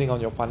 depending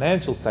on your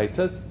financial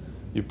status,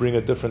 you bring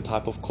a different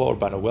type of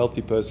Korban. A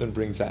wealthy person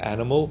brings an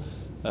animal,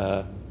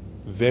 a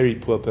very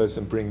poor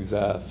person brings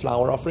a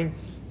flower offering,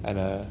 and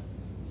a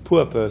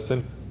poor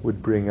person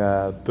would bring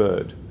a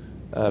bird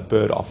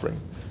offering.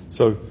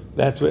 So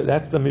that's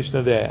the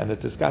Mishnah there, and it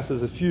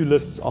discusses a few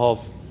lists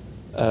of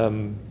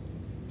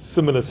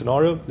similar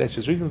scenario. Let's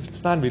just read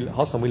them. We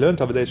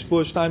learned over there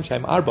Shvuos Shtaim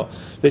Shem Arba.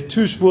 There are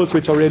 2 Shvuos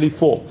which are really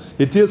 4.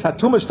 It deals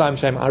Hatuma Shtaim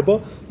Shem Arba.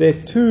 There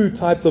are 2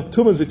 types of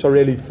tumas which are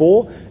really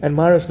 4, and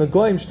Maras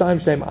Nagoim Shtaim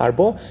Shem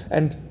Arba,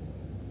 and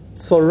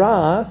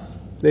Tzoras.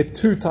 There are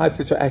 2 types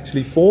which are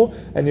actually 4,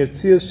 and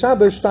Yotzias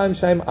Shabbos Shtaim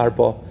Shem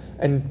Arba.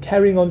 And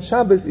carrying on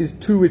Shabbos is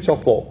 2 which are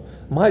 4.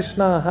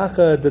 Ma'ishna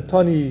hacha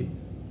detani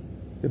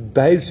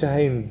beis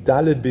shein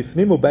daled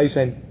bifnim u beis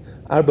shein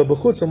arba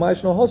b'chutz. So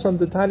ma'ishna hosam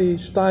detani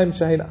shtaim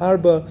shein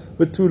arba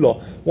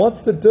v'tulo. What's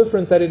the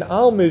difference that in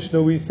our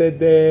Mishnah we said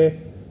there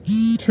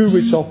 2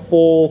 which are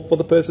 4 for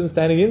the person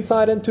standing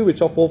inside and 2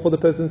 which are 4 for the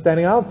person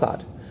standing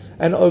outside,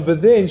 and over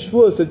there in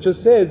Shavuos it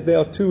just says there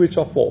are 2 which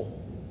are 4.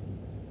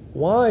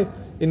 Why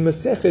in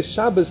Masechet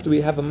Shabbos do we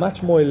have a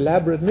much more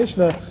elaborate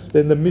Mishnah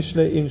than the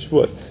Mishnah in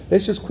Shavuos?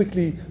 Let's just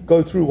quickly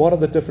go through what are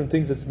the different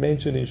things that's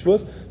mentioned in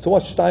Shavuos. So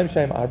what's Shtaim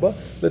Shem Arba?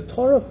 The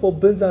Torah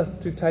forbids us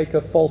to take a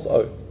false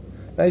oath.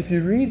 Now if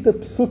you read the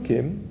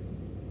Psukim,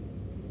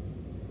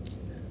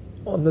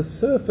 on the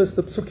surface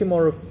the Psukim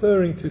are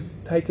referring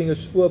to taking a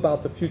shvur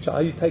about the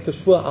future. You take a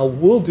shvur, I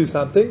will do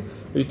something,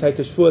 or you take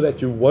a shvur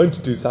that you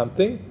won't do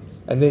something,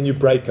 and then you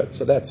break it.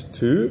 So that's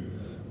 2.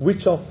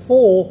 Which are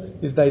 4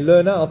 is they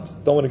learn out,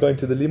 don't want to go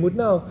into the limud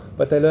now,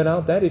 but they learn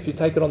out that if you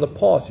take it on the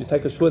past, you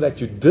take a shvur that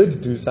you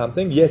did do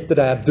something,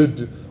 yesterday I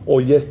did,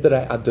 or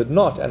yesterday I did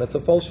not, and it's a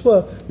false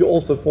shvur, you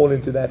also fall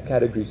into that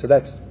category. So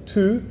that's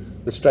 2,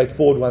 the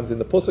straightforward ones in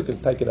the Pusuk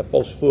is taking a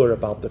false shvur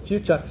about the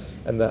future,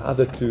 and the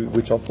other 2,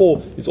 which are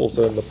 4, is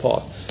also in the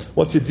past.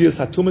 What's your deal?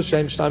 Satuma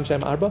Shem Shtaim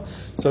Shem Arba.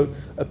 So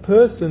a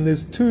person,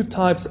 there's 2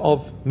 types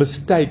of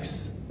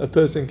mistakes a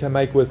person can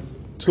make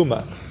with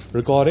Tuma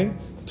regarding.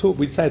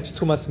 We say it's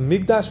Tumas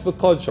Migdash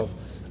v'Kodshov.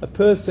 A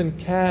person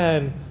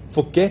can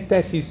forget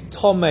that he's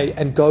Tomei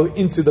and go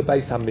into the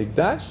Beis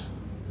HaMikdash,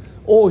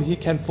 or he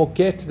can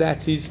forget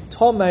that he's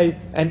Tomei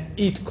and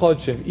eat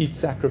Kodshim, eat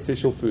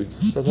sacrificial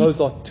foods. So those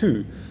are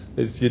 2.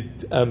 That's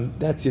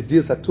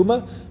Yedil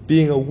Satuma,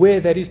 being aware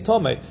that he's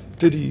Tomei.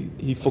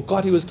 He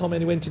forgot he was Tomei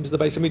and he went into the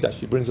Beis HaMikdash.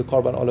 He brings a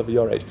Korban Olav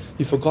Yored.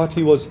 He forgot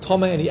he was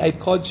Tomei and he ate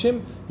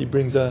Kodshim. He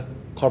brings a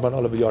Korban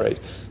Olav Yored.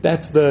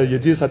 That's the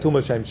Yediyas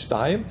Hatuma Shem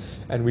Shtayim,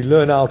 and we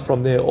learn out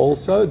from there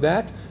also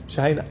that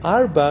Shein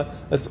Arba,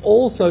 it's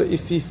also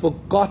if he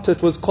forgot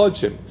it was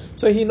Kodshim.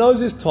 So he knows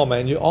his Toma,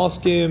 and you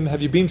ask him,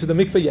 have you been to the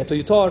mikveh yet, or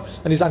Yitar?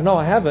 And he's like, no,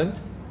 I haven't.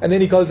 And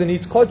then he goes and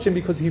eats Kodshim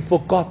because he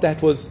forgot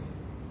that was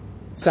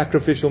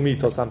sacrificial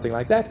meat or something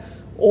like that.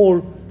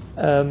 Or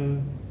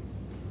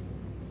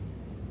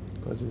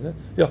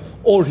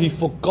or he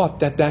forgot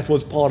that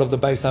was part of the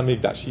Beis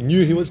Hamikdash. He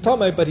knew he was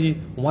Tomei, but he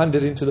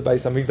wandered into the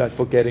Beis Hamikdash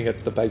forgetting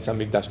it's the Beis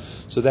Hamikdash.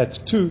 So that's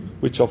 2,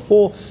 which are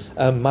 4.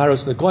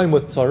 Maros Negoim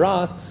with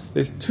Tzoras.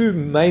 There's 2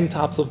 main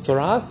types of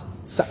Tzoras,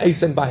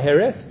 Sa'is and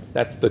Baheres.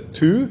 That's the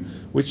 2,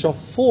 which are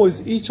 4.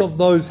 Each of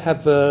those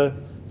have a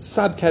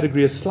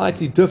subcategory, a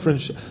slightly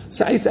different.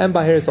 Sa'is and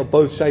Baheres are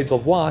both shades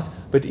of white,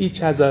 but each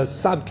has a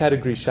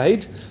subcategory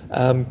shade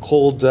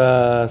called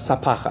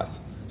Sapachas.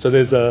 So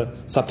there's a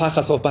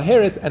sapachas of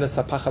baheres and a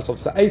sapachas of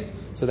sa'is.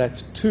 So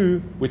that's 2,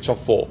 which are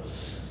 4.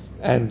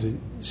 And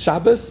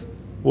Shabbos,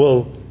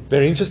 well,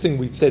 very interesting.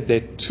 We said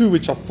there are 2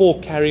 which are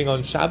 4 carrying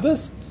on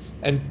Shabbos.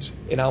 And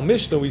in our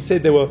Mishnah, we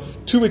said there were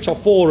 2 which are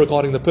 4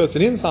 regarding the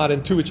person inside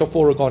and 2 which are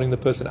 4 regarding the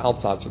person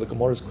outside. So the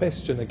Gemara's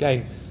question,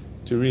 again,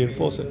 to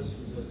reinforce it.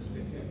 The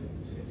second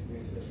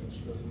message from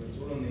Shabbos, it's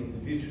all on the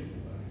individual,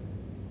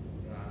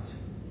 right?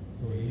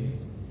 In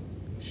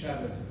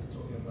Shabbos, it's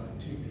talking about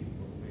 2 people.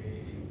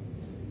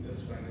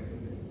 This one,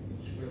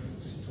 Shabbos is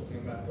just talking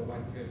about the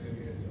one person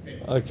who gets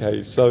affected.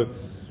 Okay, so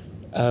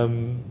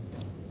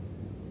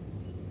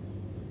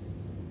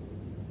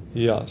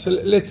so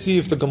let's see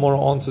if the Gemara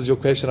answers your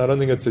question. I don't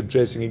think it's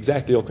addressing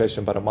exactly your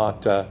question, but I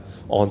might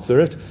answer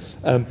it.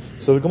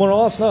 So the Gemara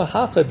asks, no,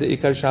 Hacha de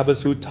Ikar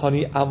Shabbos hu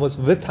Tani Avos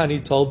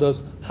Vitani told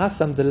us,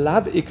 Hasam de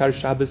Lav Ikar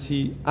Shabbos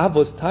he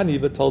Avos Tani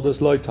told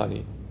us Loi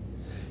Tani.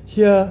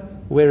 Here,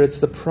 where it's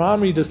the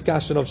primary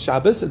discussion of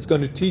Shabbos, it's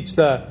going to teach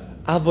the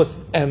Avos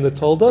and the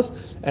Toldos,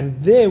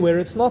 and there where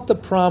it's not the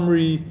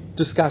primary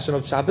discussion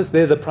of Shabbos,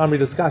 there the primary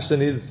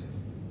discussion is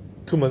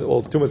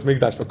Tumas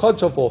Migdash for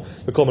Kodshov or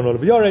the Korban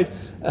Olav Yored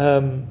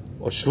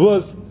or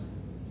Shavuos.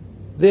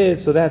 There,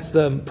 so that's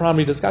the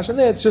primary discussion.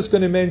 There, it's just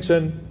going to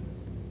mention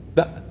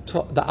the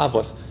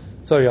Avos.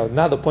 Sorry,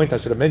 another point I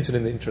should have mentioned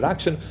in the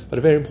introduction, but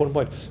a very important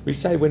point.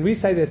 When we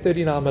say there are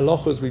 39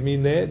 malachos, we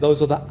mean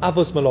those are the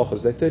Avos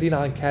malachos. There are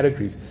 39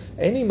 categories.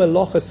 Any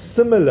malacha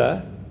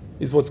similar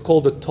is what's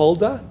called a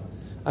tolda.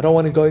 I don't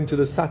want to go into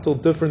the subtle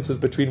differences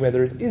between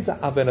whether it is an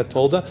av and a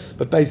tolda,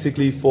 but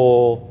basically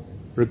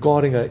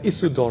regarding a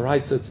isu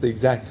doraisa, it's the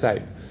exact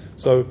same.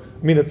 So,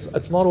 I mean,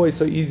 it's not always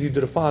so easy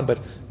to define, but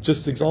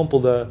just example,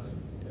 the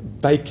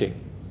baking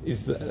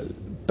is,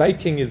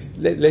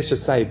 let's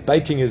just say,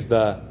 baking is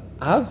the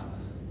av,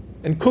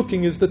 and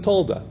cooking is the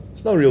tolda.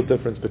 There's no real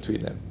difference between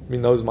them. I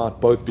mean, those might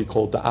both be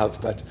called the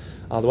av, but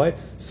either way.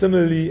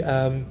 Similarly,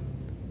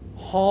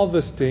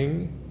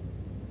 harvesting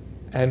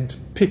and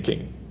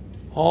picking.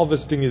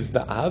 Harvesting is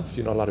the av,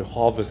 you're not allowed to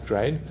harvest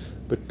grain,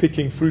 but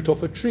picking fruit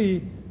off a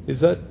tree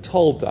is a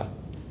tolda.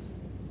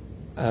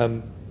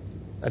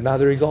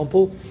 Another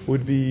example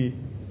would be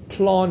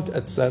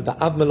the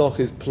av malach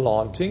is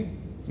planting,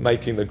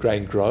 making the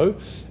grain grow,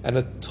 and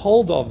a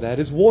tolda of that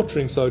is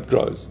watering so it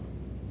grows.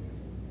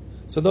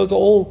 So those are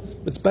all,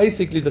 it's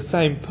basically the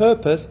same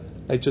purpose,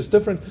 they're just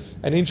different.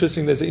 And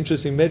interesting, there's an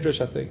interesting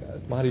medrash, I think,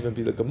 it might even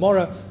be the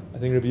Gemara, I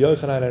think Rabbi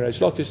Yochanan and Reish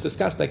Lakish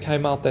discussed, they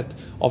came out that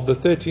of the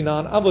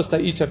 39 avos,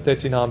 they each have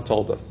 39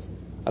 toldas.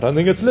 I don't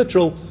think it's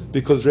literal,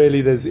 because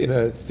really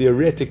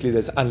theoretically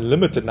there's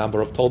unlimited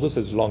number of toldas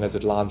as long as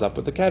it lines up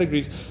with the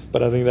categories,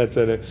 but I think that's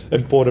an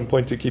important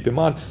point to keep in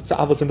mind. So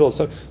avos and toldas.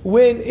 So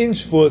when in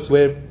Shavuos,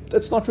 where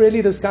it's not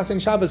really discussing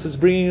Shabbos, it's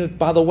bringing it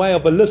by the way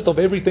of a list of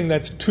everything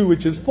that's 2,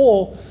 which is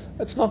 4,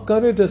 it's not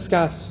going to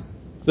discuss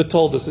the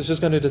toldas, it's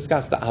just going to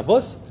discuss the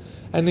avos,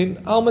 and in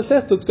Al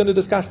Masechta it's going to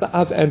discuss the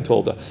av and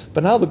tolda.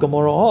 But now the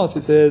Gemara asks,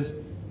 it says,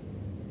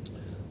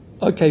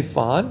 okay,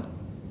 fine,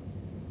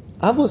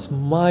 avos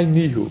my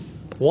nihu,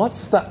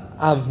 what's the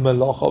av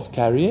malach of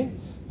carrying?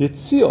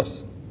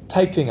 Yitzios,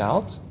 taking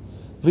out,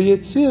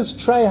 v'yitzios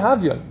trei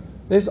havyon,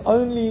 there's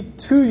only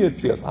 2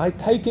 yitzios,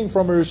 taking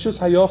from a reshus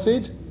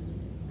hayochid,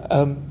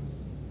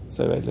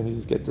 so wait, let me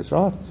just get this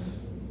right.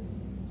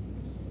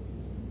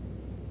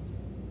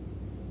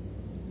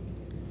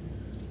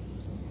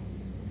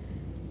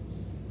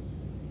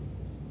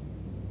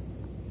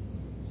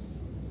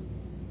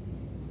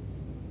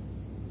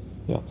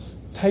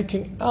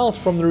 Taking out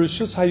from the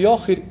Rishus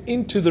HaYochid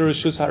into the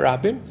Rishus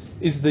HaRabim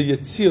is the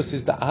Yetzios,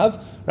 is the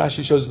Av.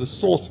 Rashi shows the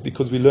source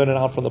because we learn it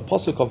out from the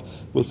Pasuk of,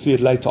 we'll see it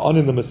later on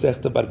in the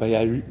Masechta, but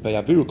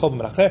Vayaviru Kol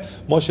Menacheh,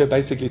 Moshe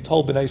basically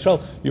told Bnei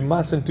Israel, you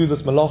mustn't do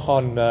this malach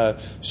on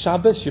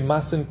Shabbos, you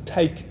mustn't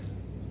take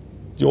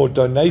your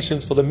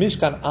donations for the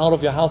Mishkan out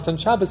of your house on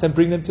Shabbos and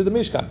bring them to the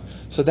Mishkan.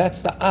 So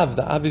that's the Av.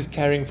 The Av is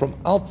carrying from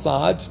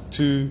outside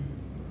to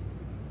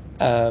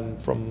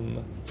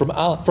from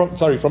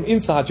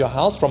inside your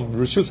house, from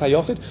Rishus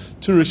HaYochid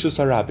to Rishus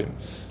HaRabim.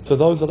 So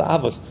those are the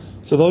Avos.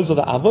 So those are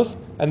the avos,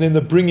 and then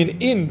the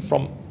bringing in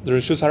from the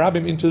Rishus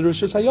Harabim into the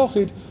Rishus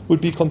HaYochid would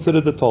be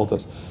considered the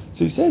toldos.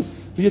 So he says,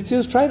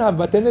 V'yetzios Treinheim,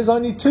 but then there's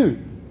only two.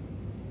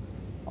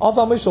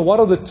 Aval Mishnah, what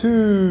are the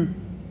two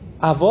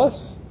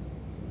avos?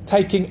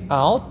 Taking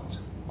out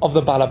of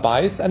the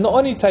balabais, and the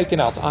oni taken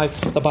out.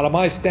 The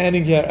balabais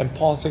standing here and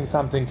passing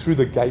something through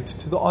the gate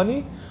to the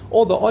oni,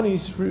 or the oni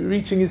is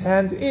reaching his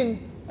hands in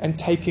and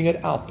taking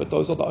it out. But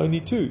those are the only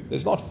two.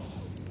 There's not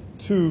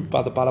two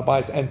by the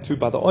balabais and two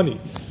by the oni.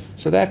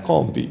 So that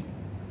can't be.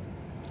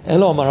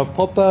 Elo Amar Rav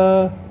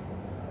Papa.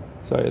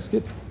 Sorry, let's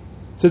skip.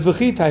 Says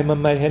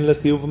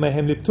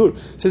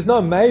says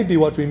no, maybe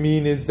what we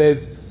mean is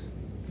there's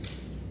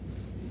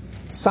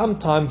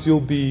sometimes you'll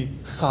be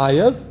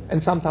chayav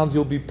and sometimes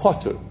you'll be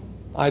potter.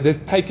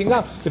 There's taking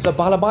out. If the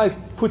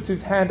balabais puts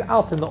his hand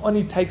out and the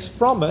oni takes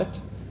from it,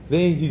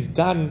 then he's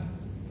done.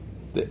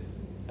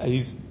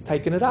 He's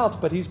taken it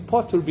out, but he's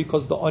potter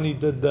because the oni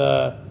did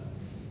the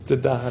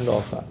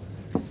hanocha.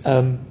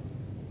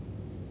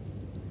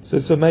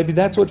 So maybe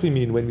that's what we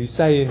mean when we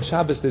say in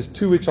Shabbos there's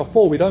two which are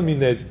four. We don't mean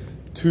there's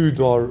two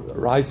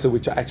doraisa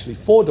which are actually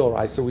four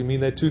doraisa. We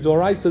mean there are two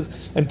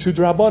doraisas and two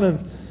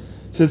drabbanans.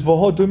 It says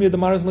no,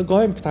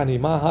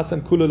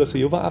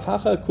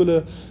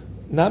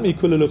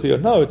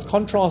 it's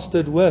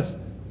contrasted with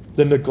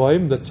the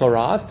negoim, the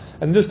tzoras,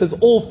 and just as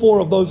all four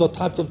of those are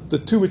types of the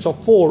two which are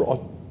four are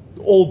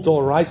all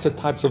doraisa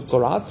types of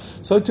tzoras.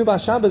 So too by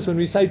Shabbos when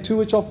we say two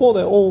which are four,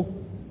 they're all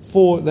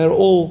four. They're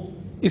all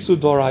isu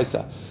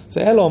doraisa. So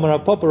Elo Amar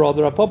Rav Papa,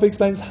 rather Rav Papa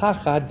explains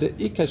Hachad de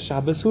Ikar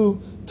Shabbos hu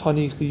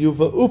tani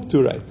chiyuva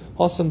upture.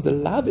 Hasam de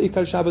lav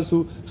Ikar Shabbos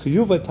hu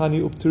chiyuva tani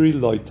upturi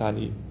loy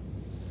tani.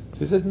 So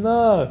he says,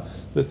 no,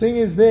 the thing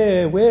is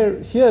we're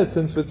here,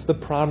 since it's the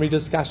primary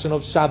discussion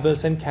of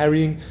Shabbos and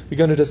carrying, we're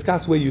going to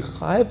discuss where you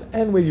chayav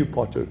and where you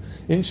potter.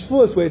 In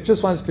Shavuos, where it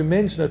just wants to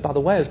mention it, by the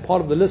way, as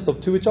part of the list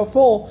of two which are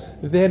four,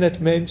 then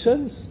it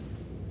mentions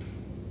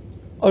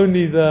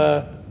only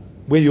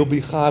where you'll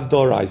be chayav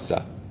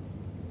doraisa.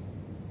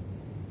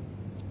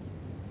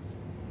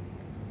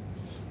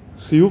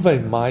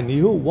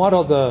 What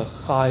are the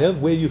chayav,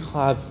 where you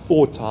chayav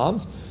four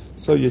times?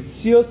 So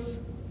Yetzios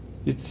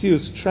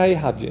Trei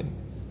Havyin.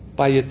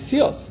 By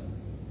Yetzios.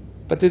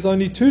 But there's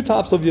only two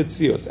types of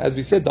Yetzios. As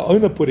we said, the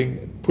owner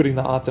putting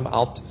the item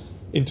out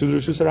into the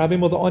Rishus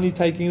Harabim, or the oni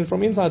taking it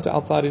from inside to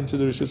outside into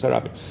the Rishus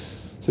Harabim.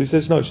 So he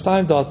says, no,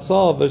 Shtayim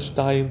da'atzah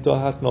v'shtayim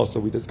da'hatnos. So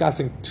we're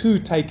discussing two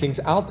takings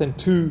out and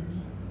two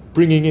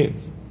bringing in.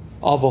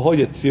 Avaho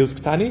Yetzios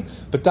Ktani.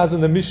 But doesn't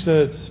the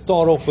Mishnah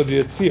start off with the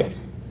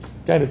Yetzios?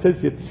 Again, it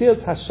says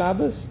Yetzios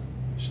HaShabbos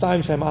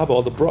Shtayim Shem Abba,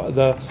 or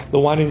the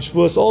one in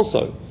Shavuos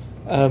also.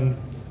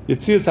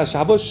 Yetzios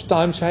HaShabbos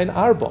Shtayim Shein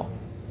Arba.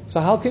 So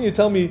how can you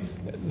tell me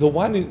the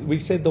one in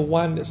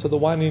Shavuos,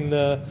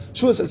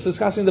 it's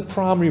discussing the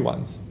primary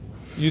ones.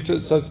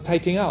 So it's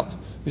taking out.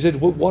 We said,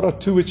 what are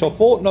two which are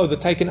four? No, the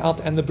taken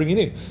out and the bringing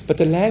in. But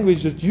the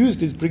language that's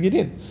used is bring it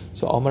in.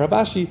 So Amar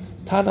Rabashi,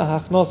 Tana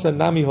Hachnosa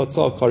Nami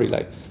Hotza'ah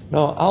Korilei.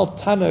 Now, Al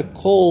Tana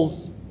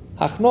calls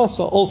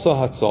Hachnosa also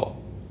Hotza'ah.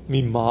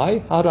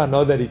 Mimai, how do I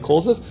know that he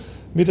calls us?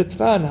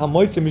 Midatran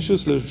Hamoitze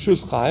Mishus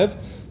L'Rishus Chayev.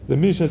 The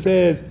Mishnah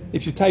says,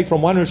 if you take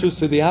from one Rishus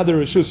to the other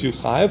Rishus, you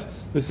chayav.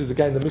 This is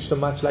again the Mishnah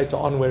much later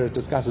on where it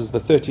discusses the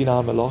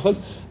 39 melachos.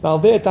 Now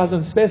there it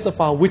doesn't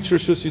specify which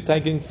Rishus you're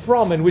taking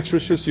from and which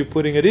Rishus you're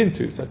putting it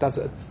into. So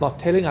it's not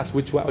telling us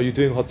which way are you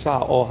doing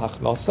Hotza'ah or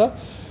Hachnosa.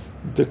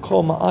 The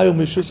Kol Ma'ayil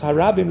Mishus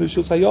Harabim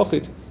Lishus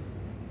HaYochid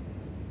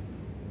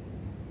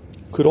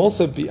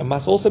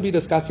must also be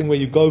discussing where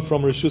you go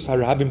from Rishus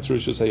Harabim to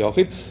Rishus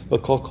HaYochid.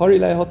 But Kol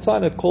Korilei Hotza'ah,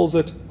 and it calls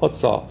it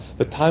Hotza'ah.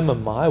 The time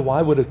of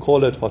why would it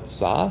call it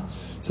Hotza'ah?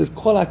 It says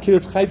Kol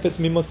Akiritz Chaypetz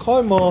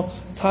Mimakomo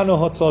Tano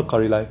Hotza'ah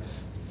Korilei.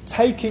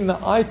 Taking the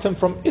item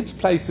from its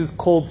place is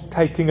called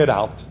taking it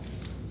out.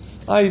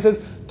 He says,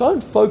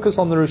 don't focus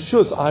on the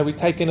Rishus. We're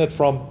taking it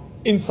from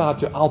inside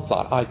to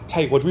outside.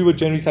 Take what we would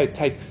generally say,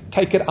 take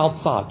it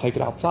outside. Take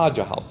it outside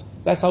your house.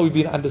 That's how we've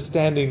been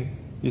understanding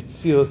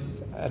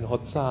Yitzios and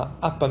Hotza'ah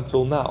up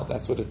until now.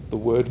 That's what the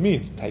word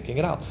means, taking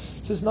it out.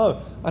 It says,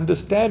 no,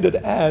 understand it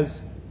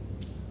as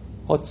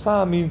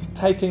Hotza'ah means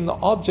taking the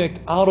object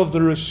out of the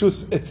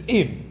Rishus it's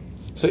in.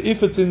 So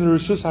if it's in the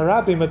Rishus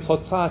Harabim, it's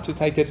Hotza'ah to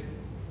take it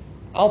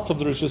out of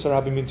the Rishus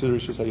Harabim into the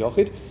Rishus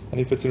HaYochid. And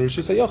if it's in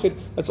Rishus HaYochid,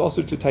 it's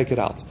also to take it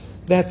out.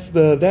 That's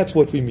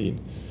what we mean.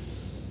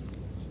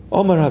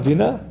 Omar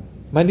Ravina,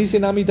 Manisi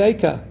Nami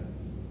Deika.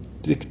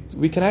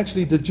 We can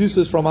actually deduce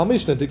this from our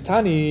Mishnah.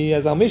 Diktani,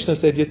 as our Mishnah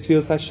said,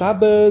 Yetzios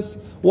HaShabbos.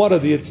 What are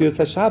the Yetzios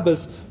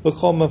HaShabbos?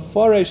 V'chol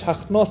meforesh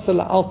hachnosa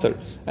la'alter.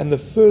 And the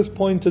first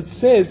point it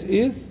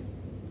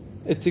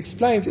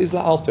explains is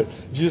la'alter.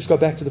 If you just go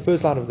back to the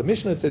first line of the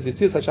Mishnah, it says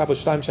Yetzios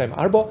HaShabbos Shtayim Shem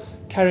Arba.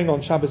 Carrying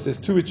on Shabbos is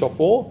two which are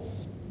four.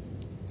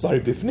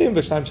 Bifnim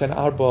v'Shtayim Shem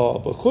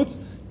Arba b'chutz.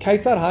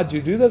 Kaitar, how do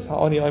you do this?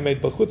 Ha'ani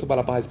oimed b'chutz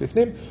u'balabais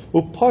bifnim.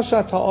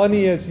 U'poshat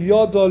ha'ani es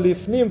yodo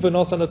lifnim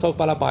v'nosan atoch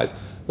balabais.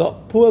 The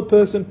poor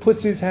person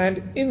puts his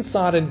hand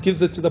inside and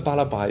gives it to the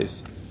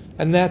balabais.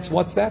 And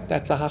what's that?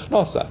 That's a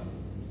hachnosa.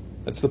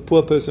 That's the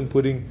poor person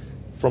putting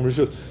from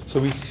Rishus.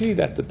 So we see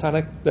that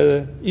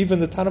even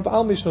the Tana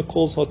B'al Mishnah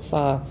calls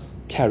Hotza'ah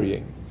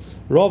carrying.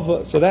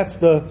 So that's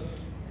the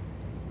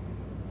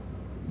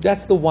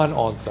one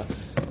answer.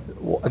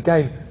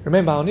 Again,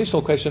 remember our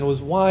initial question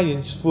was why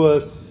in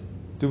Shavuos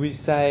do we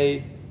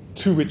say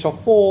 2 which are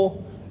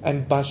 4,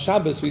 and by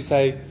Shabbos we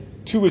say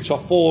 2 which are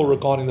 4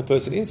 regarding the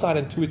person inside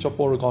and 2 which are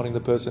 4 regarding the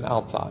person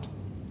outside.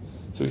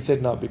 So we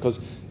said no,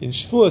 because in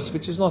Shavuos,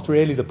 which is not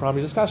really the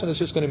primary discussion, it's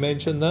just going to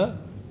mention the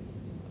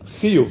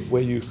chiyuv,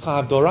 where you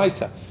chav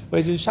doraisa.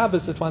 Whereas in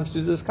Shabbos it wants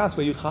to discuss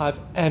where you chav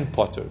and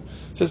potter.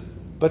 It says,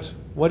 but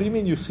what do you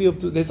mean you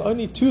chiyuv? There's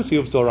only 2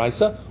 chiyuvs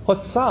doraisa.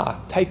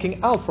 Hotza'ah,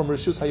 taking out from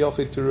Rishus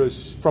Hayochid to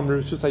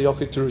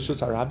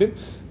Rishus Harabim.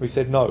 We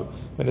said no.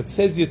 When it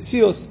says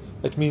Yitzios,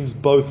 it means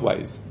both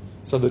ways.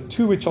 So the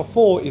 2 which are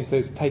 4 is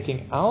there's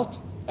taking out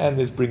and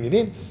there's bringing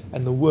in,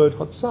 and the word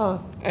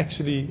Hotza'ah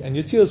actually and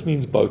Yitzios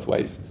means both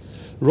ways.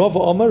 Rava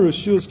Omer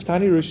Rishus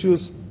Ktani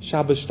Rishus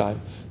Shabbos time.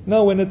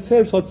 No, when it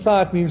says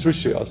Hotza'ah, it means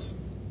Rishus.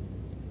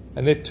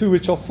 And there are 2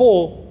 which are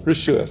 4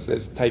 Rishus.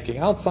 There's taking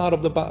outside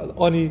of the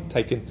Oni,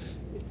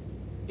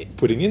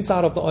 putting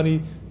inside of the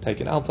Oni,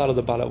 taken outside of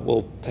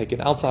the taken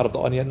outside of the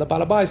Oni and the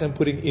Balabais, and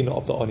putting in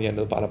of the Oni and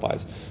the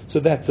Balabais. So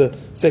that's a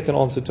second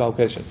answer to our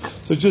question.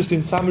 So just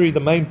in summary,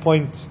 the main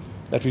point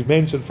that we've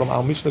mentioned from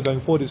our Mishnah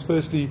going forward is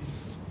firstly,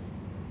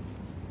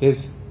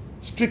 there's,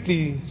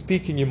 strictly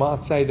speaking, you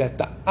might say that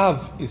the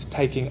Av is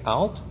taking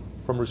out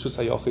from Rishus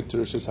Hayochid to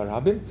Rishus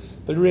Harabim,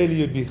 but really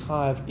you'd be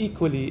chayav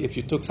equally if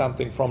you took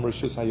something from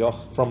Rishus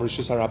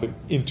Harabim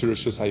into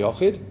Rishus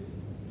Hayochid.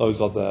 Those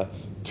are the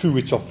 2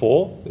 which are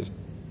 4. There's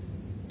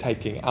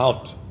taking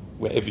out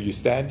wherever you're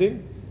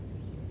standing,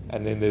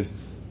 and then there's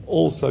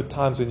also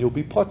times when you'll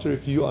be potter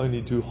if you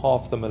only do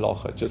half the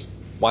melacha. Just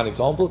one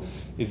example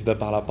is the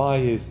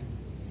balabai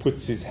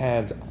puts his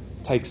hands,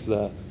 takes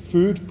the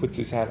food, puts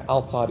his hand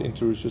outside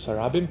into Rishus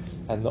Harabim,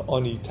 and the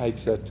Oni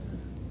takes it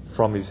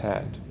from his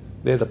hand.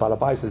 There the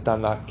Balabais has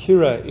done the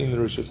Akira in the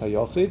Rishus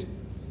HaYochid,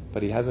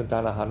 but he hasn't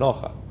done a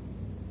Hanocha.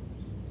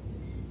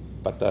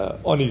 But the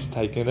Oni's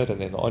taken it,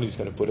 and then the Oni's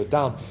going to put it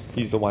down.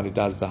 He's the one who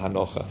does the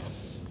Hanocha.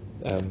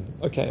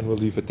 Okay, and we'll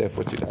leave it there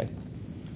for today.